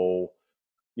 So,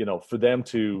 for them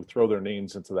to throw their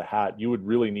names into the hat, you would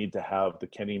really need to have the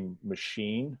Kenny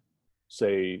machine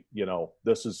say,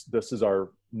 this is our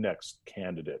next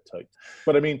candidate type.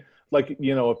 But I mean,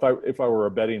 if I were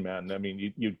a betting man, I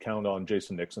mean, you'd count on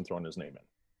Jason Nixon throwing his name in.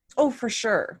 Oh, for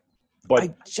sure. But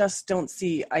I just don't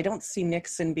see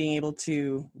Nixon being able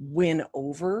to win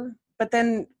over. But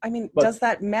then, I mean, does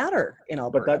that matter in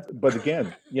Alberta? But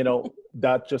again,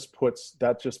 that just puts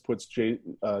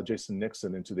Jason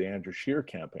Nixon into the Andrew Scheer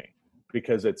campaign,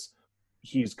 because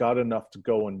he's got enough to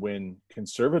go and win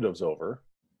conservatives over,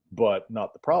 but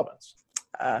not the province.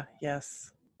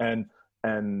 Yes. And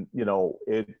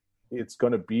it's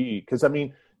going to be, because I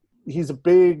mean, he's a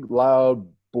big, loud,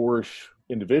 boorish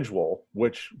individual,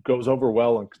 which goes over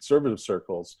well in conservative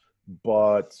circles,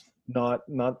 but not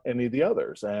any of the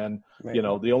others. And right.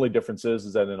 The only difference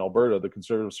is that in Alberta the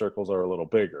conservative circles are a little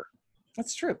bigger.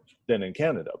 That's true. Than in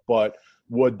Canada. But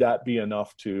would that be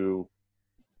enough to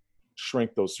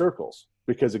shrink those circles?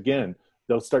 Because again,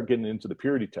 they'll start getting into the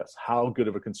purity test. How good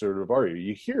of a conservative are you?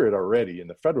 You hear it already in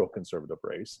the federal conservative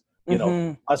race.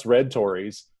 Us red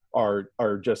Tories are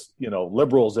just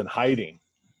liberals in hiding.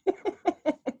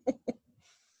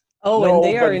 And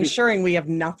they are ensuring we have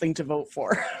nothing to vote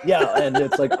for. Yeah, and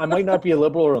it's like, I might not be a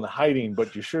liberal or in the hiding,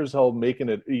 but you're sure as hell making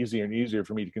it easier and easier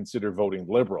for me to consider voting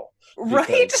liberal.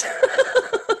 Right.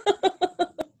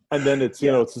 And then it's,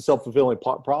 it's a self-fulfilling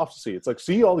prophecy. It's like,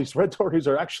 see, all these red Tories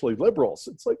are actually liberals.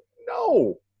 It's like,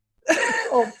 no.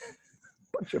 Oh,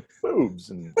 bunch of boobs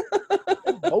and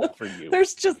vote for you.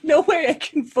 There's just no way I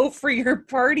can vote for your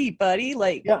party, buddy.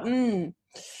 Like, Yeah.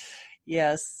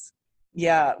 Yes.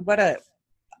 Yeah.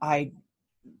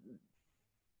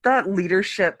 That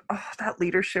leadership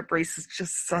race is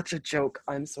just such a joke.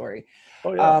 I'm sorry.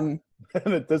 Oh yeah.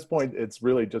 And at this point, it's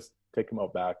really just take him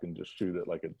out back and just shoot it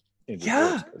like an Indian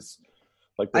horse. 'Cause,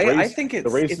 like I think the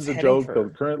race is a joke.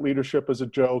 The current leadership is a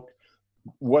joke.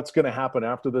 What's going to happen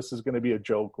after this is going to be a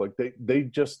joke. Like they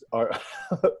just are.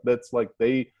 That's like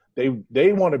they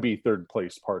want to be third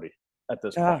place party at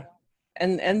this point.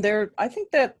 And I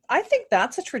think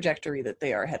that's a trajectory that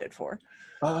they are headed for.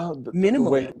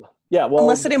 Minimally. Yeah. Well,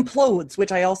 unless it implodes,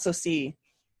 which I also see.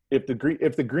 If the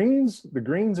Greens and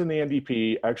the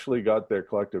NDP actually got their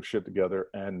collective shit together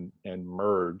and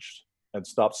merged and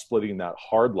stopped splitting that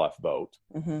hard left vote,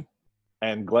 mm-hmm.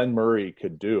 and Glenn Murray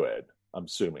could do it, I'm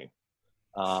assuming,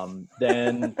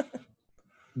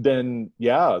 then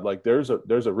yeah, like there's a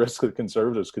risk that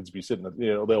Conservatives could be sitting,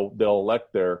 they'll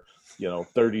elect their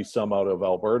 30 some out of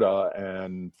Alberta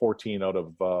and 14 out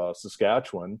of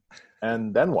Saskatchewan,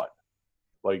 and then what?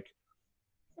 Like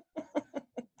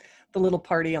the little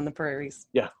party on the prairies.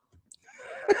 Yeah.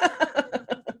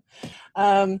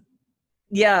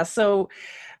 Yeah. So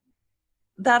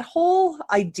that whole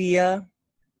idea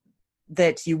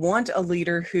that you want a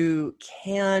leader who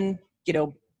can,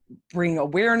 bring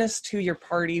awareness to your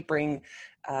party, bring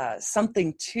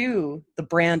something to the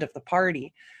brand of the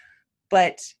party.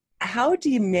 But how do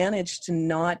you manage to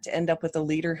not end up with a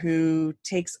leader who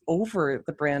takes over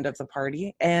the brand of the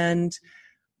party? And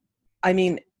I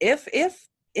mean, if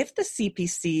the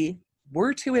CPC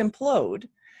were to implode,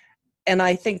 and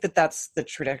I think that that's the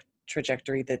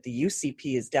trajectory that the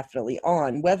UCP is definitely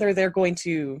on, whether they're going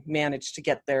to manage to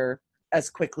get there as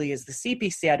quickly as the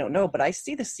CPC, I don't know, but I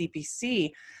see the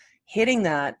CPC hitting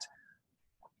that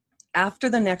after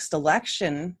the next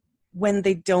election when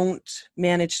they don't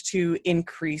manage to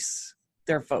increase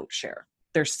their vote share,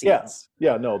 their seats.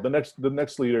 Yeah, no, the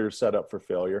next leader is set up for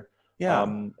failure. Yeah.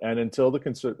 And until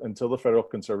the federal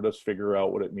Conservatives figure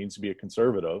out what it means to be a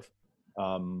conservative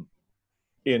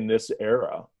in this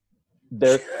era,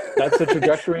 that's the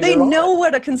trajectory. They know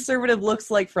what a conservative looks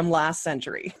like from last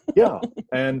century. Yeah,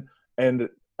 and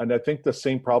I think the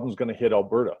same problem is going to hit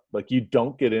Alberta. Like, you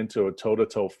don't get into a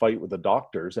toe-to-toe fight with the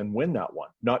doctors and win that one,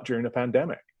 not during a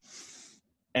pandemic.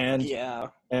 And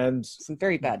some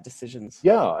very bad decisions.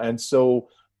 Yeah, and so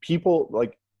people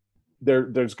like.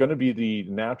 There's going to be the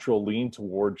natural lean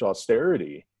towards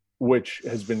austerity, which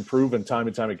has been proven time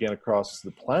and time again across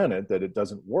the planet that it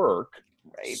doesn't work.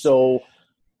 Right. So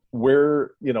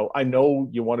I know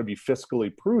you want to be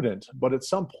fiscally prudent, but at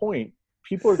some point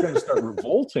people are going to start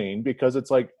revolting because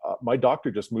it's like, my doctor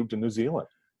just moved to New Zealand.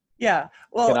 Yeah.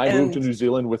 Well, and I moved to New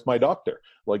Zealand with my doctor.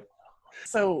 Like,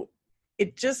 so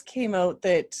it just came out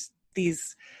that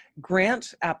these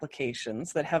grant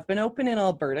applications that have been open in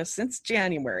Alberta since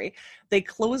January, they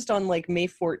closed on like May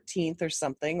 14th or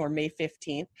something, or May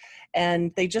 15th,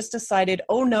 and they just decided,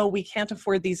 oh no, we can't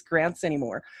afford these grants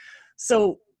anymore.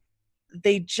 So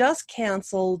they just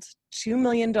canceled $2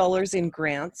 million in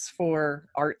grants for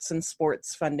arts and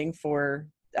sports funding for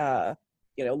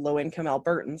low-income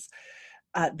Albertans.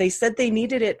 They said they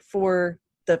needed it for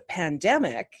the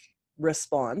pandemic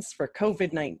response for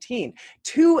COVID-19.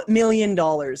 $2 million.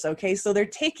 Okay, so they're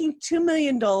taking $2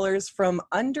 million from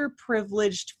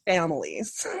underprivileged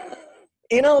families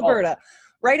in Alberta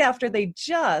right after they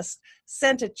just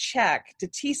sent a check to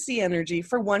TC Energy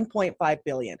for $1.5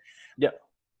 billion. Yeah.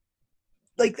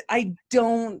 Like, I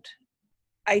don't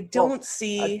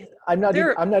see. I'm not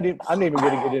even going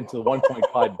to get into the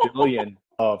 1.5 billion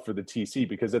for the TC,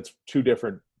 because it's two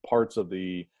different parts of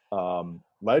the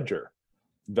ledger.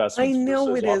 Investments, I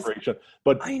know it operation.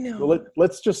 But I know.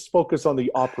 Let's just focus on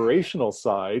the operational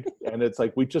side. And it's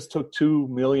like, we just took $2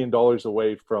 million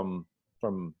away from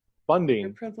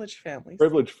funding privileged families,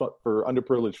 for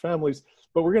underprivileged families.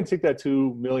 But we're going to take that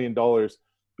 $2 million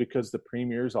because the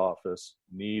Premier's office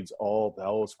needs all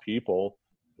those people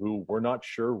who we're not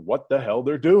sure what the hell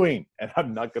they're doing. And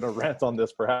I'm not going to rant on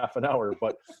this for half an hour,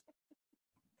 but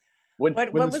when the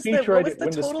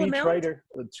speechwriter,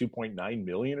 2.9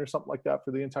 million or something like that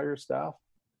for the entire staff.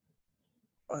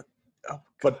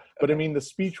 But I mean, the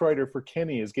speechwriter for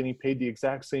Kenney is getting paid the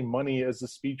exact same money as the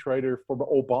speechwriter for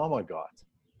Obama got.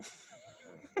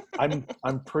 I'm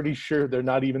pretty sure they're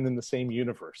not even in the same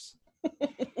universe.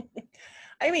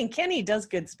 I mean, Kenney does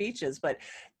good speeches, but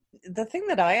the thing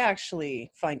that I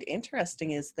actually find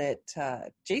interesting is that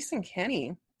Jason Kenney,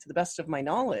 to the best of my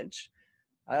knowledge,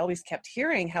 I always kept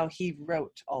hearing how he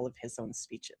wrote all of his own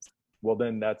speeches. well,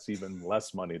 then that's even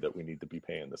less money that we need to be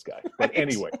paying this guy. But Right.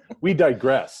 anyway, we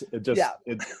digress.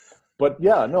 But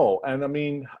yeah, no. And I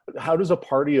mean, how does a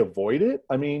party avoid it?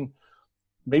 I mean,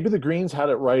 maybe the Greens had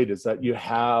it right, is that you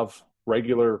have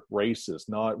regular races,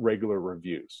 not regular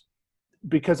reviews.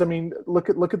 Because I mean, look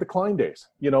at the Klein days.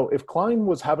 If Klein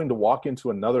was having to walk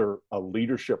into a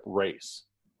leadership race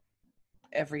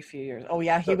every few years. Oh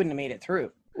yeah, he wouldn't have made it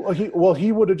through. Well,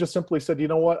 he would have just simply said, you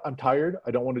know what, I'm tired.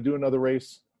 I don't want to do another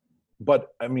race.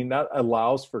 But I mean, that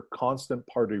allows for constant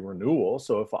party renewal.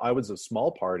 So if I was a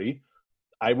small party,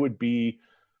 I would be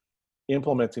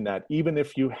implementing that. Even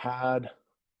if you had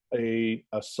a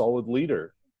solid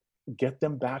leader, get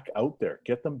them back out there,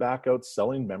 get them back out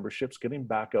selling memberships, getting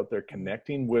back out there,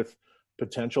 connecting with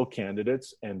potential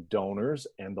candidates and donors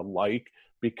and the like,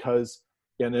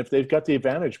 and if they've got the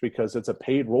advantage because it's a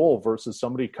paid role versus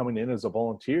somebody coming in as a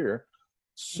volunteer,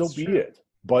 so be it.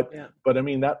 But I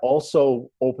mean, that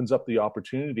also opens up the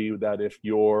opportunity that if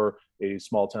you're a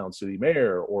small town city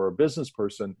mayor or a business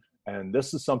person, and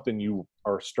this is something you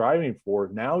are striving for,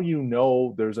 now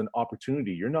there's an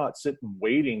opportunity. You're not sitting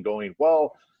waiting going,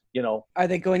 well, are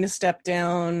they going to step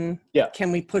down? Yeah.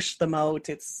 Can we push them out?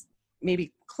 It's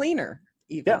maybe cleaner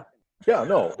even. Yeah,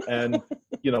 no. And,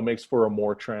 makes for a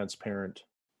more transparent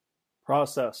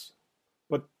process.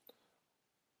 But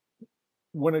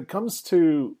when it comes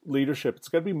to leadership, it's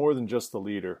got to be more than just the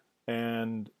leader.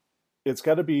 And it's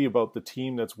got to be about the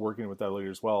team that's working with that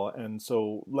leader as well. And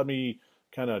so let me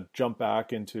kind of jump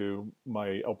back into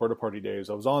my Alberta Party days.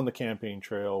 I was on the campaign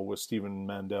trail with Stephen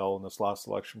Mandel in this last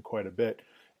election quite a bit.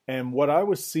 And what I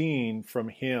was seeing from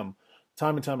him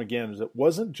time and time again is it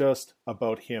wasn't just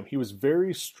about him. He was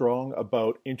very strong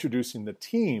about introducing the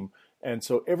team. And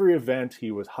so every event he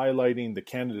was highlighting the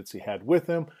candidates he had with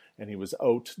him, and he was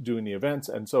out doing the events.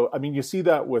 And so, I mean, you see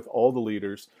that with all the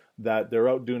leaders, that they're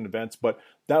out doing events. But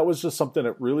that was just something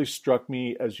that really struck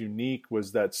me as unique,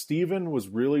 was that Stephen was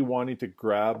really wanting to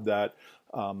grab that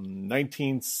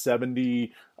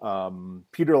 1970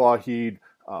 Peter Lougheed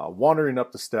wandering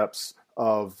up the steps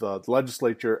of the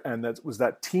legislature, and that was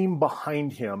that team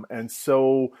behind him. And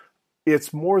so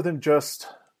it's more than just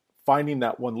finding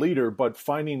that one leader, but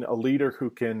finding a leader who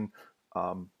can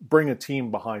bring a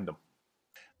team behind them.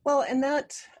 Well, and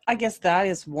I guess that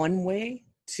is one way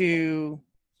to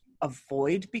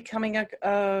avoid becoming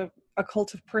a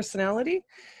cult of personality.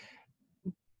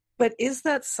 But is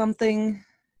that something?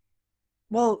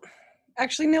 Well,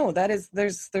 actually, no.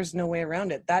 There's no way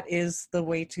around it. That is the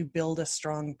way to build a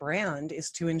strong brand,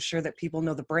 is to ensure that people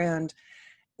know the brand.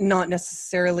 Not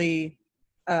necessarily.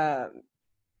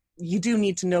 You do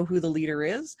need to know who the leader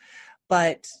is,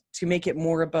 but to make it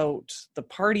more about the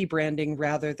party branding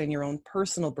rather than your own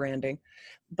personal branding.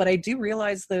 But I do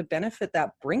realize the benefit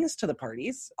that brings to the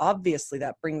parties. Obviously,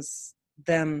 that brings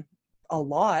them a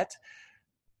lot,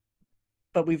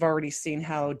 but we've already seen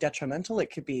how detrimental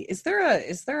it could be. Is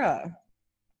there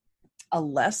a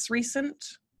less recent?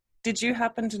 Did you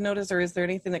happen to notice, or is there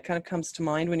anything that kind of comes to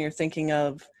mind when you're thinking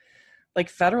of,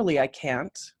 like, federally? I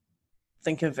can't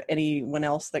think of anyone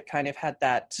else that kind of had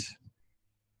that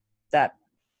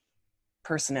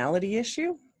personality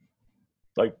issue.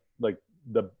 Like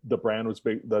the brand was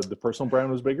big, the personal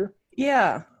brand was bigger.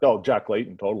 Yeah. Oh, Jack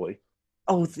Layton, totally.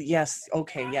 Oh yes.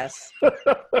 Okay. Yes.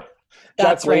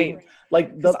 That's right.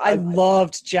 Like I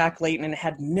loved Jack Layton and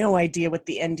had no idea what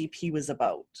the NDP was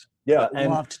about. Yeah, and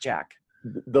loved Jack.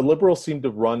 The Liberals seem to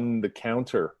run the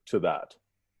counter to that.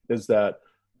 Is that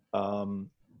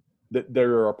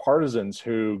there are partisans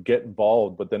who get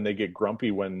involved, but then they get grumpy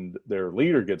when their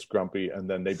leader gets grumpy, and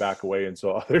then they back away, and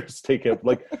so others take it.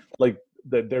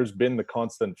 There's been the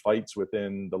constant fights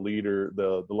within the leader,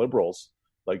 the Liberals.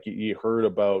 Like you heard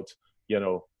about,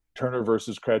 Turner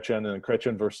versus Chrétien, and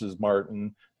Chrétien versus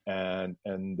Martin, and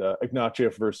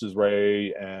Ignatieff versus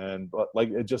Ray, and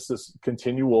just this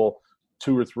continual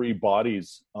 2 or 3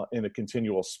 bodies in a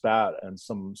continual spat, and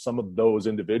some of those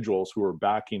individuals who were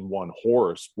backing one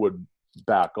horse would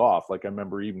back off. Like I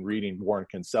remember even reading Warren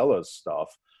Kinsella's stuff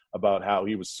about how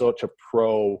he was such a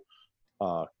pro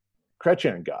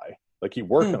Chrétien guy. Like he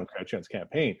worked on Chrétien's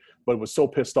campaign, but was so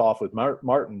pissed off with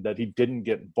Martin that he didn't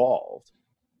get involved.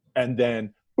 And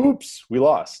then, oops, we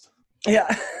lost.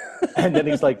 Yeah. And then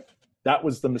he's like, that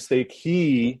was the mistake.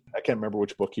 I can't remember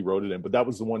which book he wrote it in, but that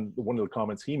was one of the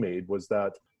comments he made, was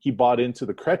that he bought into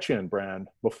the Chrétien brand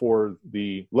before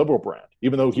the Liberal brand,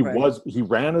 even though he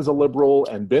ran as a Liberal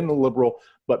and been a Liberal,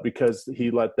 but because he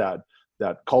let that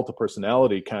cult of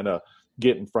personality kind of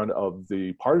get in front of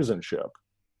the partisanship,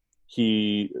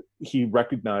 he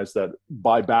recognized that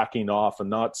by backing off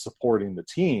and not supporting the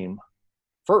team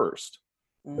first,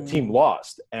 the team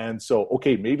lost. And so,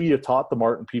 okay, maybe you taught the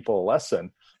Martin people a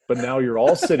lesson, but now you're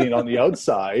all sitting on the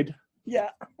outside. Yeah.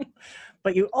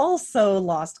 But you also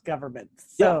lost government.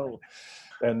 So,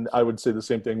 and I would say the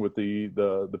same thing with the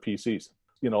PCs.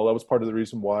 You know, that was part of the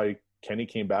reason why Kenney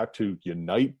came back to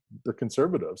unite the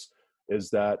Conservatives, is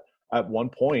that at one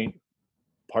point,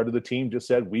 part of the team just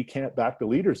said, we can't back the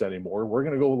leaders anymore. We're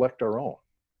going to go elect our own.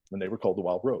 And they were called the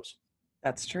Wild Rose.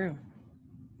 That's true.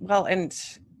 Well, and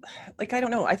like, I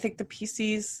don't know, I think the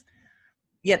PCs,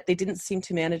 yet they didn't seem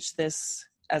to manage this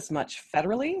as much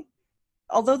federally.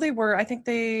 Although they were, I think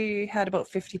they had about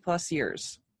 50 plus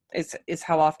years is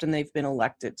how often they've been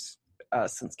elected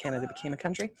since Canada became a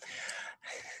country.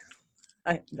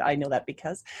 I know that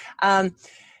because.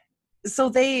 So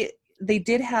they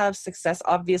did have success.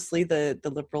 Obviously, the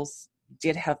Liberals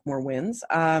did have more wins.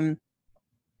 And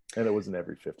it wasn't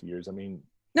every 50 years. I mean,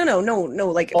 no.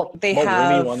 Like they Mulroney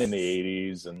have won in the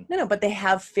 80s, and no, but they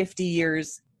have 50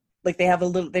 years. Like they have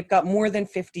they've got more than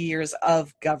 50 years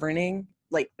of governing.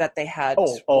 Like that they had.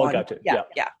 Oh, gotcha. Yeah.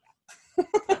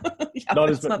 Yeah, not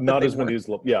as many as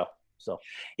So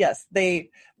yes, they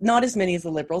not as many as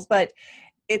the Liberals, but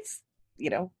it's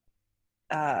it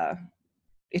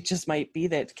just might be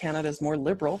that Canada's more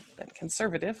liberal than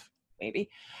conservative, maybe.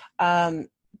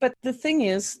 But the thing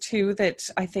is, too, that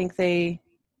I think they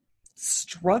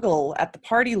struggle at the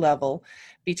party level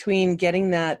between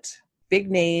getting that big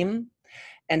name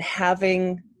and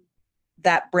having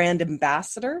that brand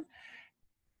ambassador,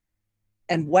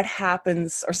 and what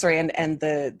happens, and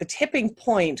the tipping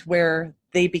point where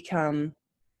they become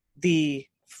the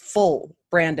full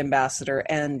brand ambassador,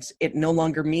 and it no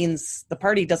longer means, the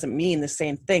party doesn't mean the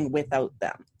same thing without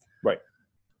them. Right.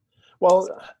 Well,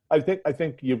 I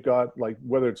think you've got, like,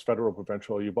 whether it's federal or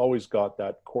provincial, you've always got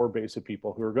that core base of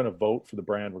people who are going to vote for the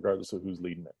brand regardless of who's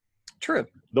leading it. True.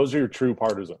 Those are your true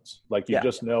partisans. Like, you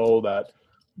just know that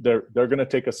they're going to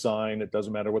take a sign. It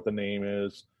doesn't matter what the name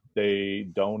is. They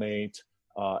donate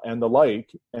and the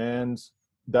like, and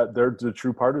that they're the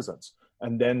true partisans.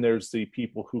 And then there's the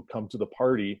people who come to the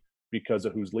party because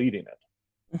of who's leading it.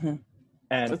 Mm-hmm.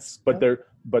 And but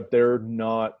they're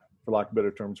not, for lack of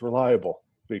better terms, reliable,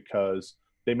 because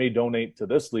they may donate to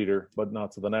this leader but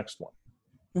not to the next one.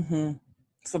 Mm-hmm.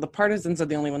 So the partisans are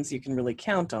the only ones you can really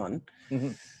count on.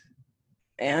 Mm-hmm.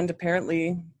 And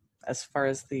apparently, as far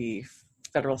as the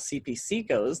federal CPC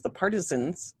goes, the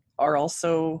partisans are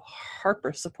also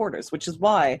Harper supporters, which is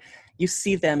why you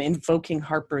see them invoking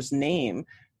Harper's name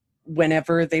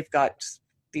whenever they've got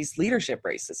these leadership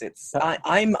races. It's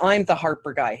I'm the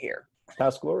Harper guy here.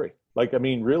 Past glory. Like, I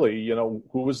mean, really,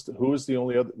 who was the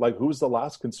only other, like, who was the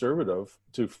last conservative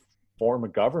to form a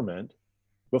government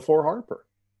before Harper?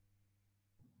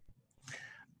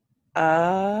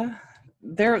 There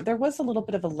was a little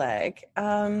bit of a lag.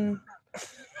 His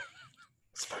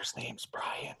first name's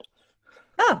Brian.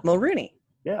 Mulroney.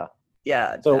 Yeah.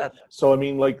 Yeah. So I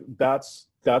mean, like, that's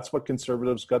what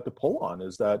conservatives got to pull on,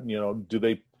 is that,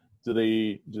 do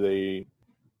they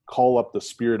call up the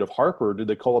spirit of Harper? Did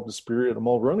they call up the spirit of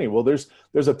Mulroney? Well, there's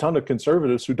a ton of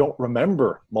conservatives who don't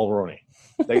remember Mulroney.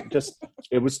 They just,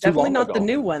 it was too definitely long not ago. The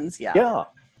new ones. Yeah. Yeah.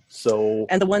 So,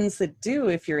 and the ones that do,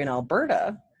 if you're in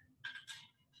Alberta,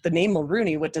 the name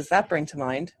Mulroney, what does that bring to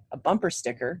mind? A bumper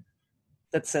sticker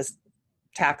that says,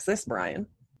 "Tax this, Brian."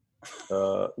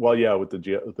 Well, yeah, with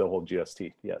the whole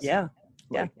GST. Yes. Yeah.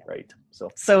 Right.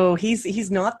 So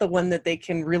he's not the one that they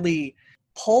can really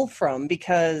pull from,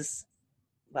 because,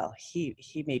 well, he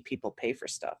made people pay for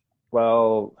stuff.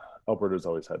 Well, Alberta's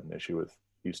always had an issue with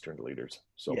Eastern leaders.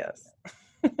 So yes.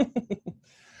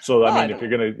 So I mean,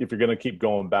 if you're gonna keep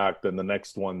going back, then the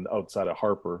next one outside of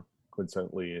Harper,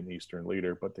 coincidentally an Eastern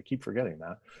leader, but they keep forgetting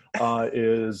that,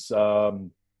 is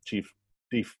Chief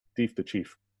the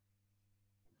Chief.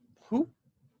 Who?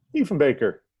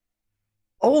 Diefenbaker.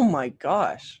 Oh my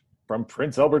gosh. From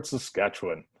Prince Albert,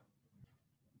 Saskatchewan.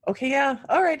 Okay, yeah.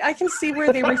 All right. I can see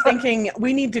where they were thinking,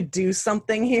 we need to do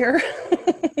something here.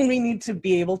 We need to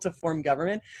be able to form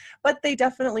government. But they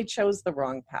definitely chose the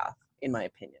wrong path, in my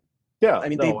opinion. Yeah. I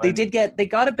mean, they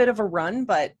got a bit of a run,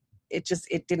 but it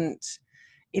didn't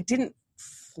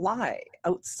fly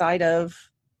outside of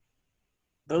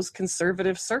those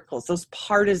conservative circles, those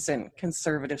partisan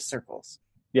conservative circles.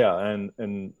 Yeah,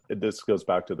 and this goes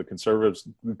back to the conservatives.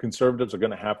 The conservatives are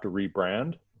going to have to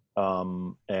rebrand,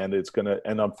 and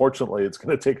unfortunately, it's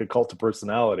going to take a cult of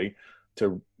personality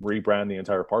to rebrand the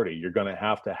entire party. You're going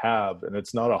to have, and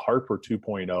it's not a Harper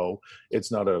 2.0,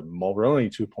 it's not a Mulroney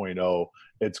 2.0.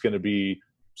 It's going to be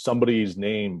somebody's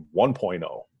name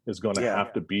 1.0 is going to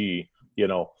have to be,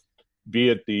 be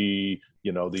it the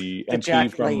The MP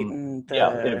Jack from Layton,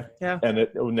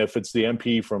 and if it's the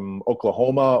MP from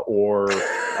Oklahoma or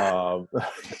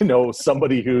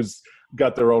somebody who's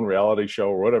got their own reality show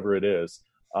or whatever it is,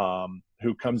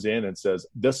 who comes in and says,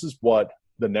 this is what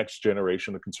the next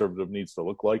generation of conservative needs to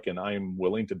look like, and I am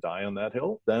willing to die on that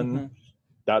hill, then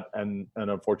that and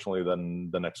unfortunately then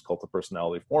the next cult of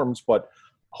personality forms. But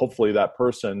hopefully that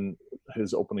person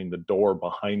is opening the door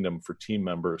behind them for team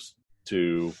members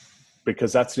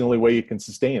because that's the only way you can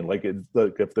sustain. Like if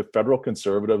the federal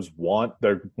conservatives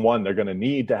they're going to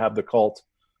need to have the cult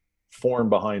form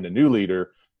behind a new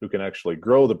leader who can actually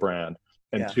grow the brand.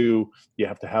 And two, you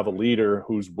have to have a leader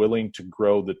who's willing to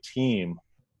grow the team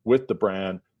with the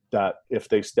brand, that if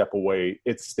they step away,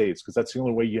 it stays, because that's the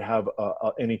only way you have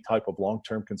any type of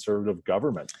long-term conservative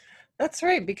government. That's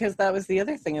right, because that was the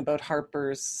other thing about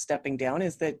Harper's stepping down,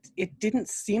 is that it didn't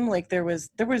seem like there was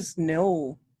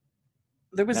no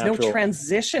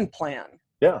transition plan.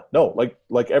 Yeah, no,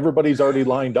 like everybody's already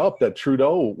lined up that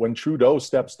when Trudeau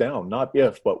steps down, not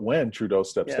if, but when Trudeau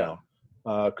steps down,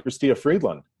 Chrystia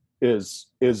Freeland is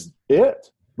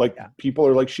it. Like people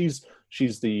are like, she's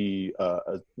the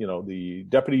the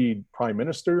deputy prime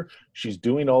minister. She's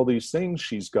doing all these things.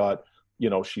 She's got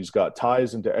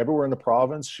ties into everywhere in the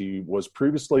province. She was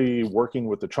previously working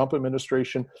with the Trump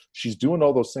administration. She's doing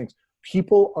all those things.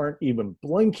 People aren't even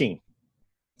blinking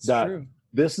that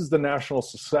this is the national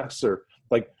successor.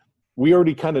 Like, we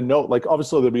already kind of know, like,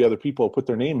 obviously there'll be other people who put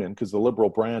their name in, because the Liberal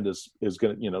brand is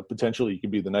going to, potentially you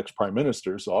could be the next prime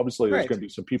minister. So obviously there's going to be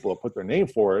some people who put their name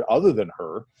for it other than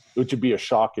her, which would be a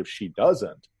shock if she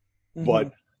doesn't.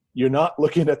 But you're not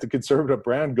looking at the conservative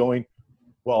brand going,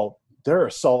 well, they're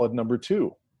a solid number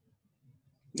two.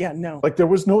 Yeah, no. Like, there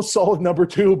was no solid number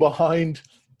two behind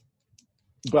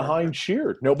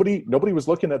Scheer. Nobody was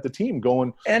looking at the team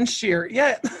going, and Scheer,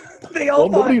 they all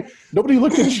nobody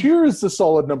looked at Scheer as the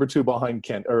solid number two behind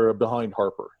Kent or behind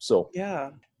Harper. So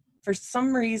for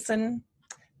some reason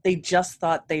they just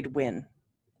thought they'd win.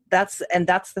 That's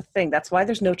the thing. That's why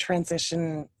there's no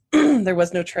transition. There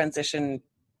was no transition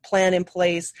plan in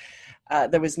place.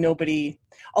 There was nobody.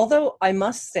 Although I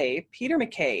must say, Peter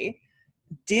MacKay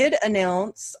did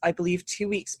announce, I believe 2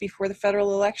 weeks before the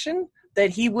federal election, that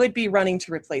he would be running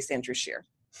to replace Andrew Scheer.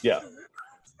 Yeah.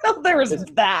 So there was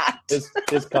that. His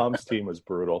comms team was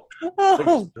brutal.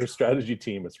 Their strategy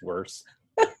team is worse.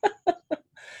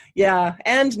 Yeah,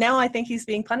 and now I think he's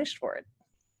being punished for it.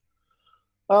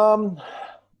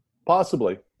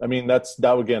 Possibly. I mean,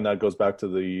 that goes back to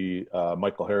the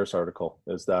Michael Harris article,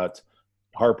 is that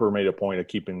Harper made a point of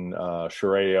keeping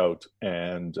Charest out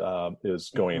and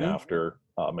is going after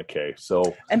MacKay.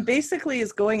 And basically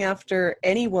is going after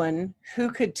anyone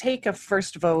who could take a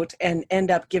first vote and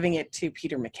end up giving it to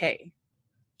Peter MacKay.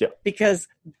 Yeah. Because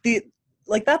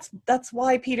that's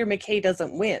why Peter MacKay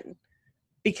doesn't win.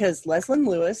 Because Leslyn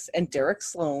Lewis and Derek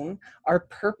Sloan are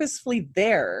purposefully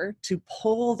there to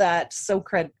pull that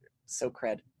SoCred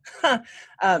SoCon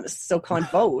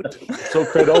vote.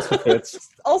 SoCred also fits.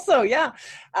 Also, yeah.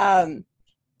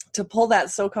 To pull that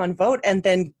SoCon vote and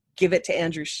then give it to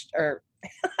Andrew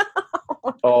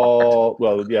Oh,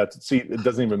 well, yeah. See, it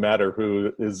doesn't even matter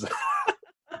who is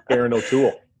Aaron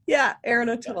O'Toole. Yeah, Aaron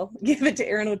O'Toole. Give it to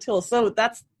Aaron O'Toole. So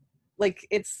that's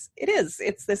it's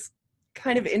this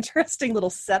kind of interesting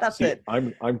little setup.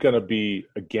 I'm going to be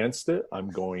against it. I'm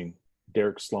going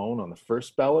Derek Sloan on the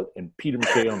first ballot and Peter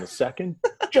MacKay on the second,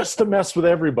 just to mess with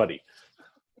everybody.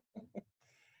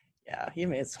 Yeah, you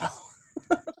may as well.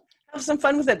 Have some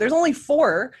fun with it. There's only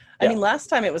 4. I mean, last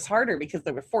time it was harder because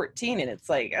there were 14, and it's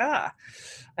like, I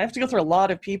have to go through a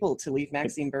lot of people to leave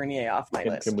Maxime Bernier off my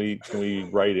list. Can we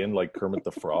write in like Kermit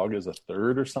the Frog as a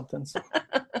third or something?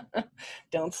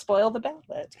 Don't spoil the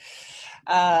ballot.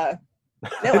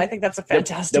 No, I think that's a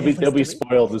fantastic. They'll be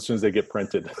spoiled as soon as they get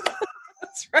printed.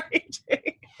 That's right.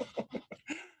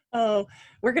 Oh,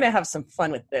 we're going to have some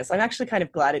fun with this. I'm actually kind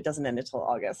of glad it doesn't end until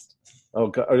August. Oh,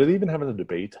 God. Are they even having a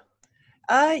debate?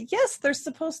 Yes, there's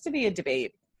supposed to be a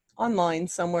debate online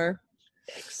somewhere.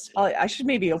 I should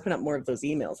maybe open up more of those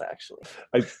emails, actually.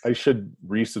 I should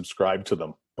resubscribe to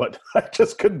them, but I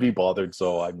just couldn't be bothered,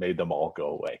 so I made them all go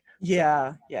away.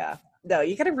 Yeah. No,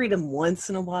 you got to read them once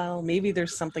in a while. Maybe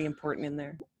there's something important in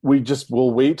there.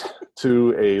 We'll wait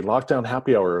to a lockdown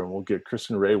happy hour, and we'll get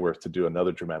Kristen Rayworth to do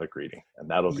another dramatic reading, and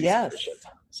that'll be sufficient.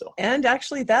 So, and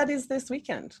actually, that is this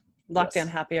weekend. Lockdown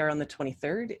happy hour on the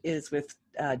 23rd is with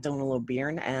Donal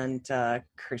O'Byrne and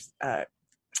Kristen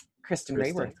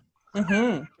Rayworth.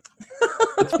 Mm-hmm.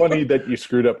 It's funny that you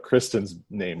screwed up Kristen's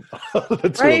name.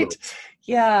 Right?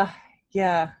 Yeah.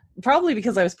 Probably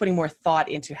because I was putting more thought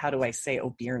into how do I say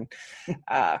O'Byrne.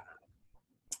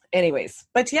 anyways,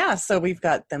 but yeah, so we've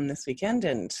got them this weekend,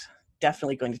 and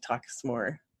definitely going to talk some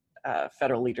more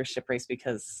federal leadership race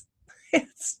because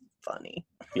it's funny.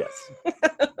 Yes.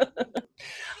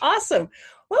 Awesome.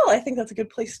 Well, I think that's a good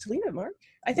place to leave it, Mark.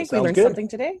 I think we sounds learned good. something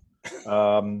today.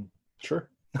 Sure.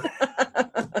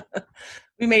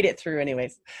 We made it through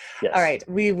anyways. Yes. All right.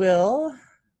 We will,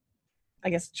 I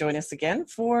guess, join us again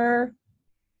for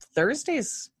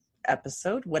Thursday's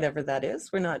episode, whatever that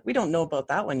is. We don't know about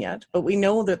that one yet, but we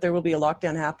know that there will be a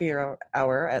Lockdown Happy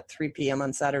Hour at 3 p.m.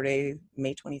 on Saturday,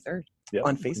 May 23rd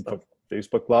on Facebook.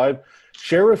 Facebook Live.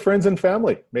 Share with friends and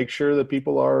family. Make sure that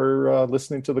people are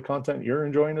listening to the content you're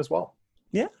enjoying as well.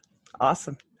 Yeah.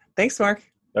 Awesome. Thanks, Mark.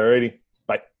 Alrighty.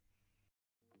 Bye.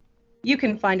 You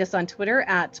can find us on Twitter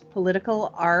at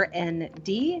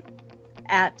politicalrnd,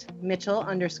 at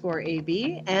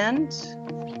Mitchell_AB,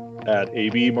 and At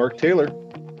AB Mark Taylor.